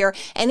atmosphere.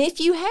 And if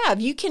you have,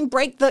 you can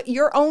break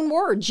your own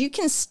words. You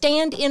can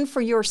stand in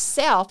for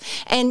yourself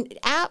and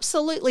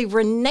absolutely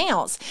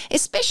renounce,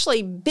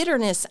 especially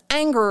bitterness,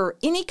 anger,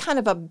 any kind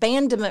of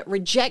abandonment,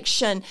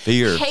 rejection,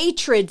 fear,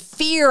 hatred,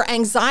 fear,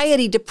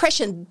 anxiety,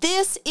 depression.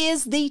 This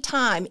is the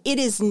time. It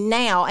is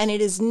now, and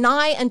it is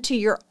nigh unto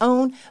your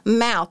own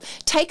mouth.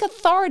 Take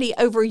authority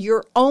over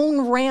your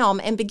own realm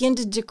and begin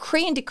to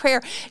decree and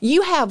declare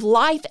you have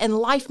life and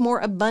life more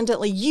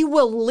abundantly. You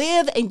will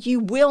live and you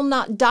will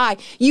not die.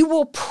 You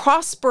will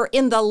prosper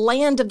in the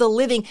land of the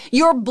living.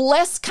 You're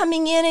blessed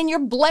coming in and you're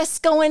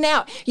blessed going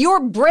out.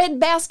 Your bread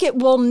basket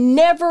will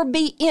never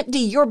be empty.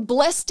 You're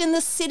blessed in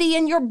the city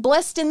and you're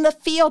blessed in the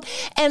field.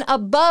 And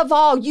above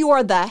all, you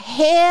are the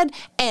head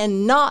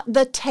and not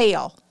the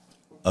tail.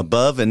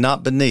 Above and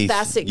not beneath.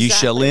 That's exactly You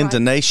shall lend right. to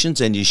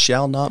nations and you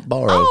shall not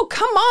borrow. Oh,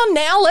 come on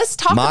now. Let's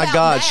talk about that. My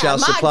God shall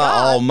supply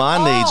all my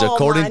needs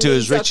according to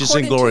his riches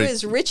and glory. According to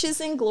his riches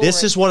and glory.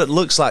 This is what it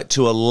looks like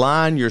to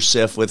align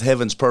yourself with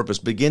heaven's purpose.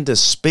 Begin to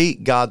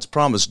speak God's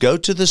promise. Go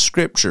to the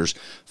scriptures.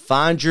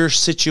 Find your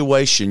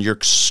situation,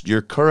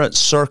 your current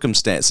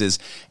circumstances,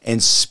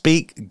 and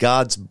speak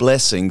God's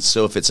blessings.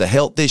 So if it's a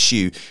health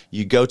issue,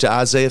 you go to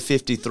Isaiah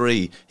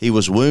 53. He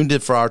was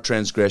wounded for our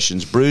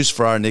transgressions, bruised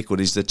for our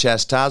iniquities. The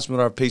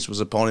chastisement of our peace was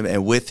upon him,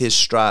 and with his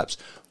stripes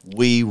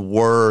we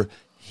were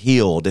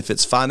healed. If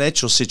it's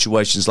financial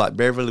situations like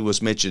Beverly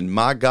was mentioned,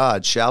 my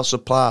God shall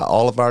supply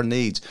all of our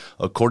needs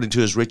according to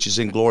his riches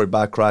in glory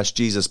by Christ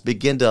Jesus.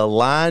 Begin to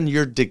align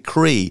your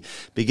decree.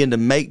 Begin to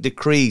make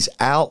decrees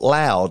out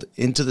loud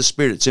into the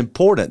Spirit. It's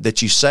important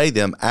that you say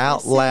them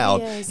out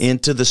loud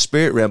into the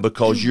Spirit realm,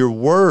 because your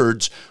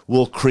words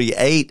will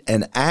create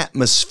an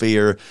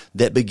atmosphere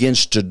that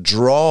begins to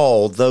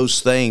draw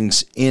those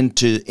things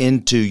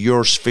into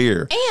your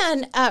sphere.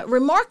 And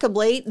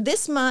remarkably,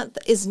 this month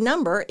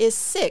number is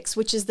 6,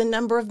 which is the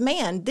number of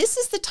man. This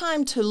is the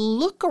time to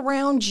look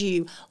around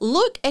you.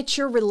 Look at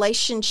your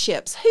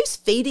relationships. Who's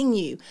feeding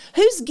you?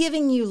 Who's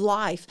giving you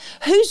life?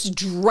 Who's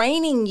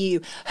draining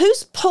you?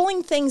 Who's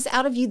pulling things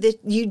out of you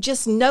that you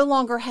just no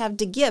longer have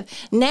to give?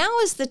 Now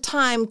is the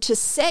time to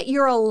set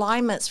your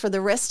alignments for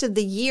the rest of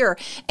the year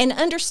and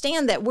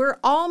understand that we're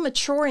all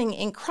maturing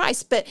in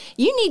Christ, but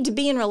you need to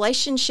be in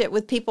relationship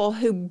with people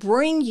who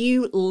bring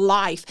you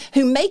life,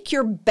 who make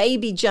your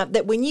baby jump,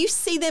 that when you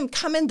see them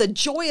come in, the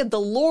joy of the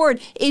Lord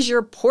is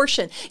your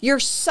portion. You're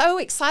so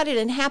excited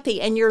and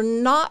happy, and you're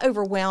not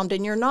overwhelmed,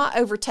 and you're not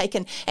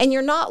overtaken, and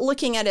you're not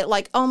looking at it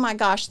like, oh my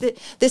gosh,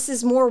 this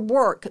is more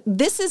work.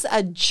 This is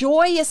a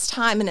joyous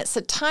time, and it's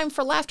a time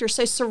for laughter.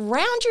 So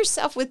surround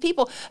yourself with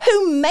people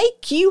who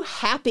make you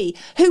happy,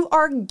 who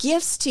are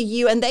gifts to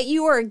you, and that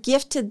you are a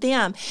gift to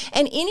them.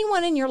 And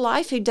anyone in your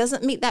life who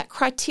doesn't meet that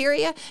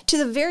criteria, to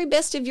the very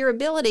best of your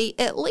ability,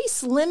 at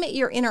least limit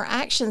your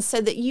interactions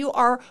so that you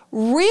are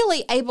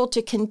really able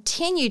to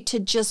continue to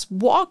just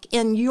walk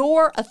in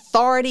your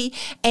authority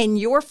and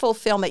your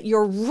fulfillment,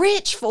 your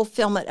rich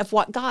fulfillment of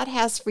what God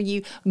has for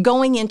you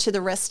going into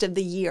the rest of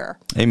the year.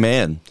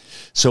 Amen.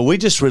 So we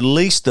just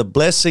released the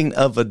blessing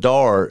of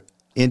Adar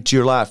into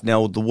your life.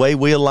 Now, the way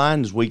we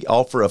align is we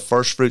offer a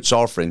first fruits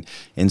offering.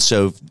 And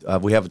so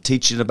we have a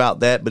teaching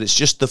about that, but it's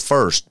just the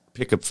first.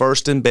 Pick a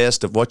first and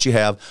best of what you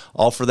have.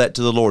 Offer that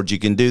to the Lord. You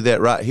can do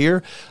that right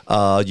here.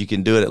 You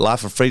can do it at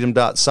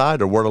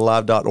lifeoffreedom.site or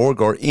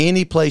wordalive.org or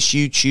any place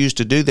you choose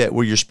to do that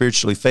where you're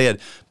spiritually fed.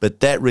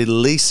 But that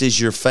releases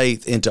your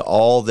faith into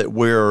all that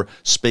we're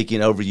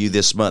speaking over you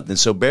this month. And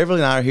so Beverly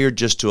and I are here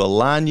just to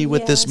align you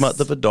with this month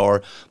of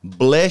Adar,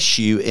 bless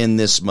you in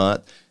this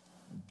month,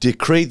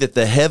 decree that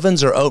the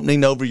heavens are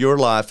opening over your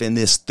life in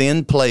this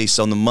thin place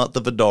on the month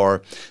of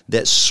Adar,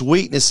 that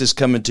sweetness is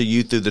coming to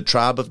you through the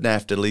tribe of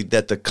Naphtali,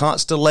 that the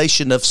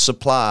constellation of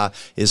supply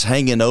is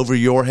hanging over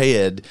your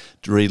head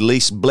to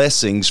release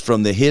blessings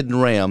from the hidden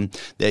realm,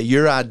 that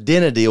your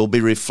identity will be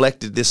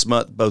reflected this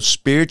month both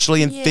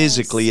spiritually and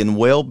physically in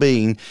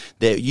well-being,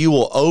 that you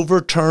will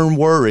overturn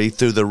worry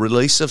through the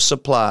release of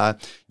supply.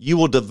 You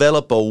will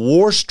develop a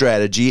war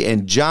strategy,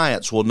 and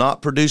giants will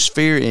not produce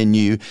fear in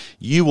you.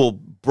 You will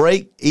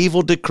break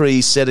evil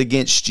decrees set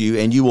against you,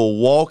 and you will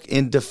walk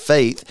into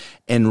faith,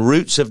 and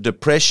roots of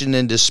depression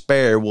and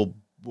despair will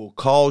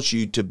cause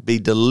you to be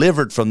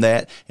delivered from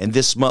that, and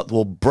this month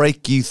will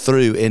break you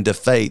through into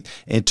faith,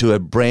 into a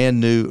brand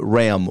new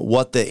realm.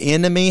 What the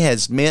enemy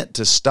has meant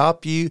to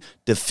stop you,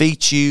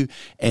 defeat you,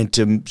 and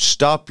to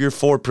stop your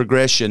forward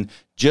progression,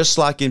 just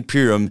like in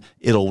Purim,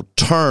 it'll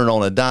turn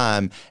on a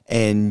dime,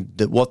 and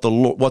what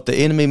the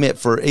enemy meant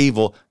for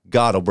evil,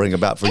 God will bring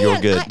about for your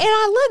good. And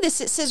I love this.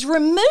 It says,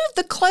 remove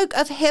the cloak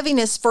of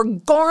heaviness for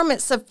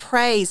garments of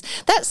praise.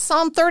 That's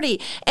Psalm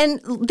 30.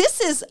 And this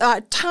is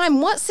a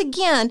time, once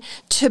again,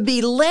 to be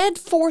led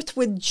forth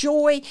with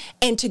joy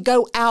and to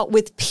go out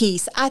with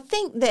peace. I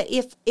think that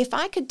if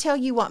I could tell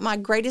you what my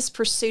greatest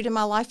pursuit in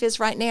my life is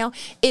right now,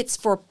 it's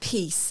for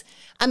peace.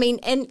 I mean,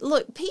 and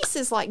look, peace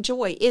is like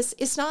joy.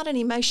 It's not an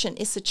emotion.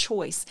 It's a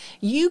choice.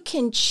 You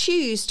can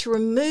choose to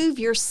remove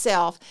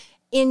yourself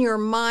in your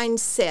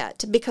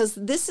mindset, because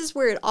this is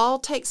where it all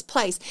takes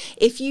place.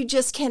 If you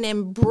just can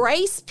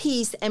embrace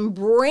peace and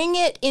bring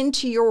it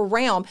into your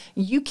realm,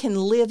 you can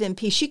live in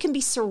peace. You can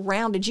be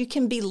surrounded. You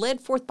can be led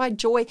forth by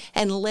joy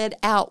and led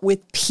out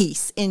with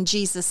peace in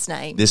Jesus'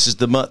 name. This is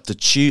the month to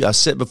choose. I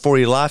set before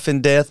you life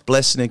and death,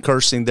 blessing and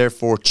cursing.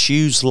 Therefore,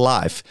 choose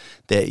life,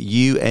 that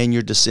you and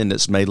your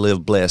descendants may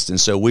live blessed. And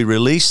so we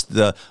release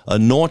the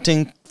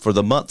anointing for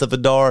the month of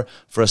Adar,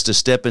 for us to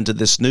step into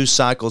this new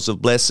cycles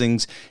of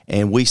blessings.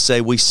 And we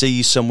say we see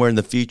you somewhere in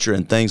the future,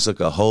 and things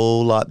look a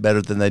whole lot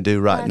better than they do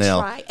right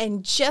now. That's right.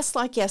 And just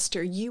like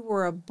Esther, you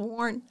were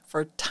born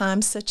for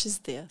times such as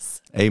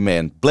this.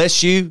 Amen.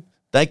 Bless you.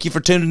 Thank you for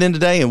tuning in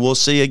today, and we'll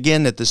see you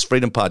again at this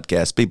Freedom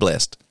Podcast. Be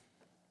blessed.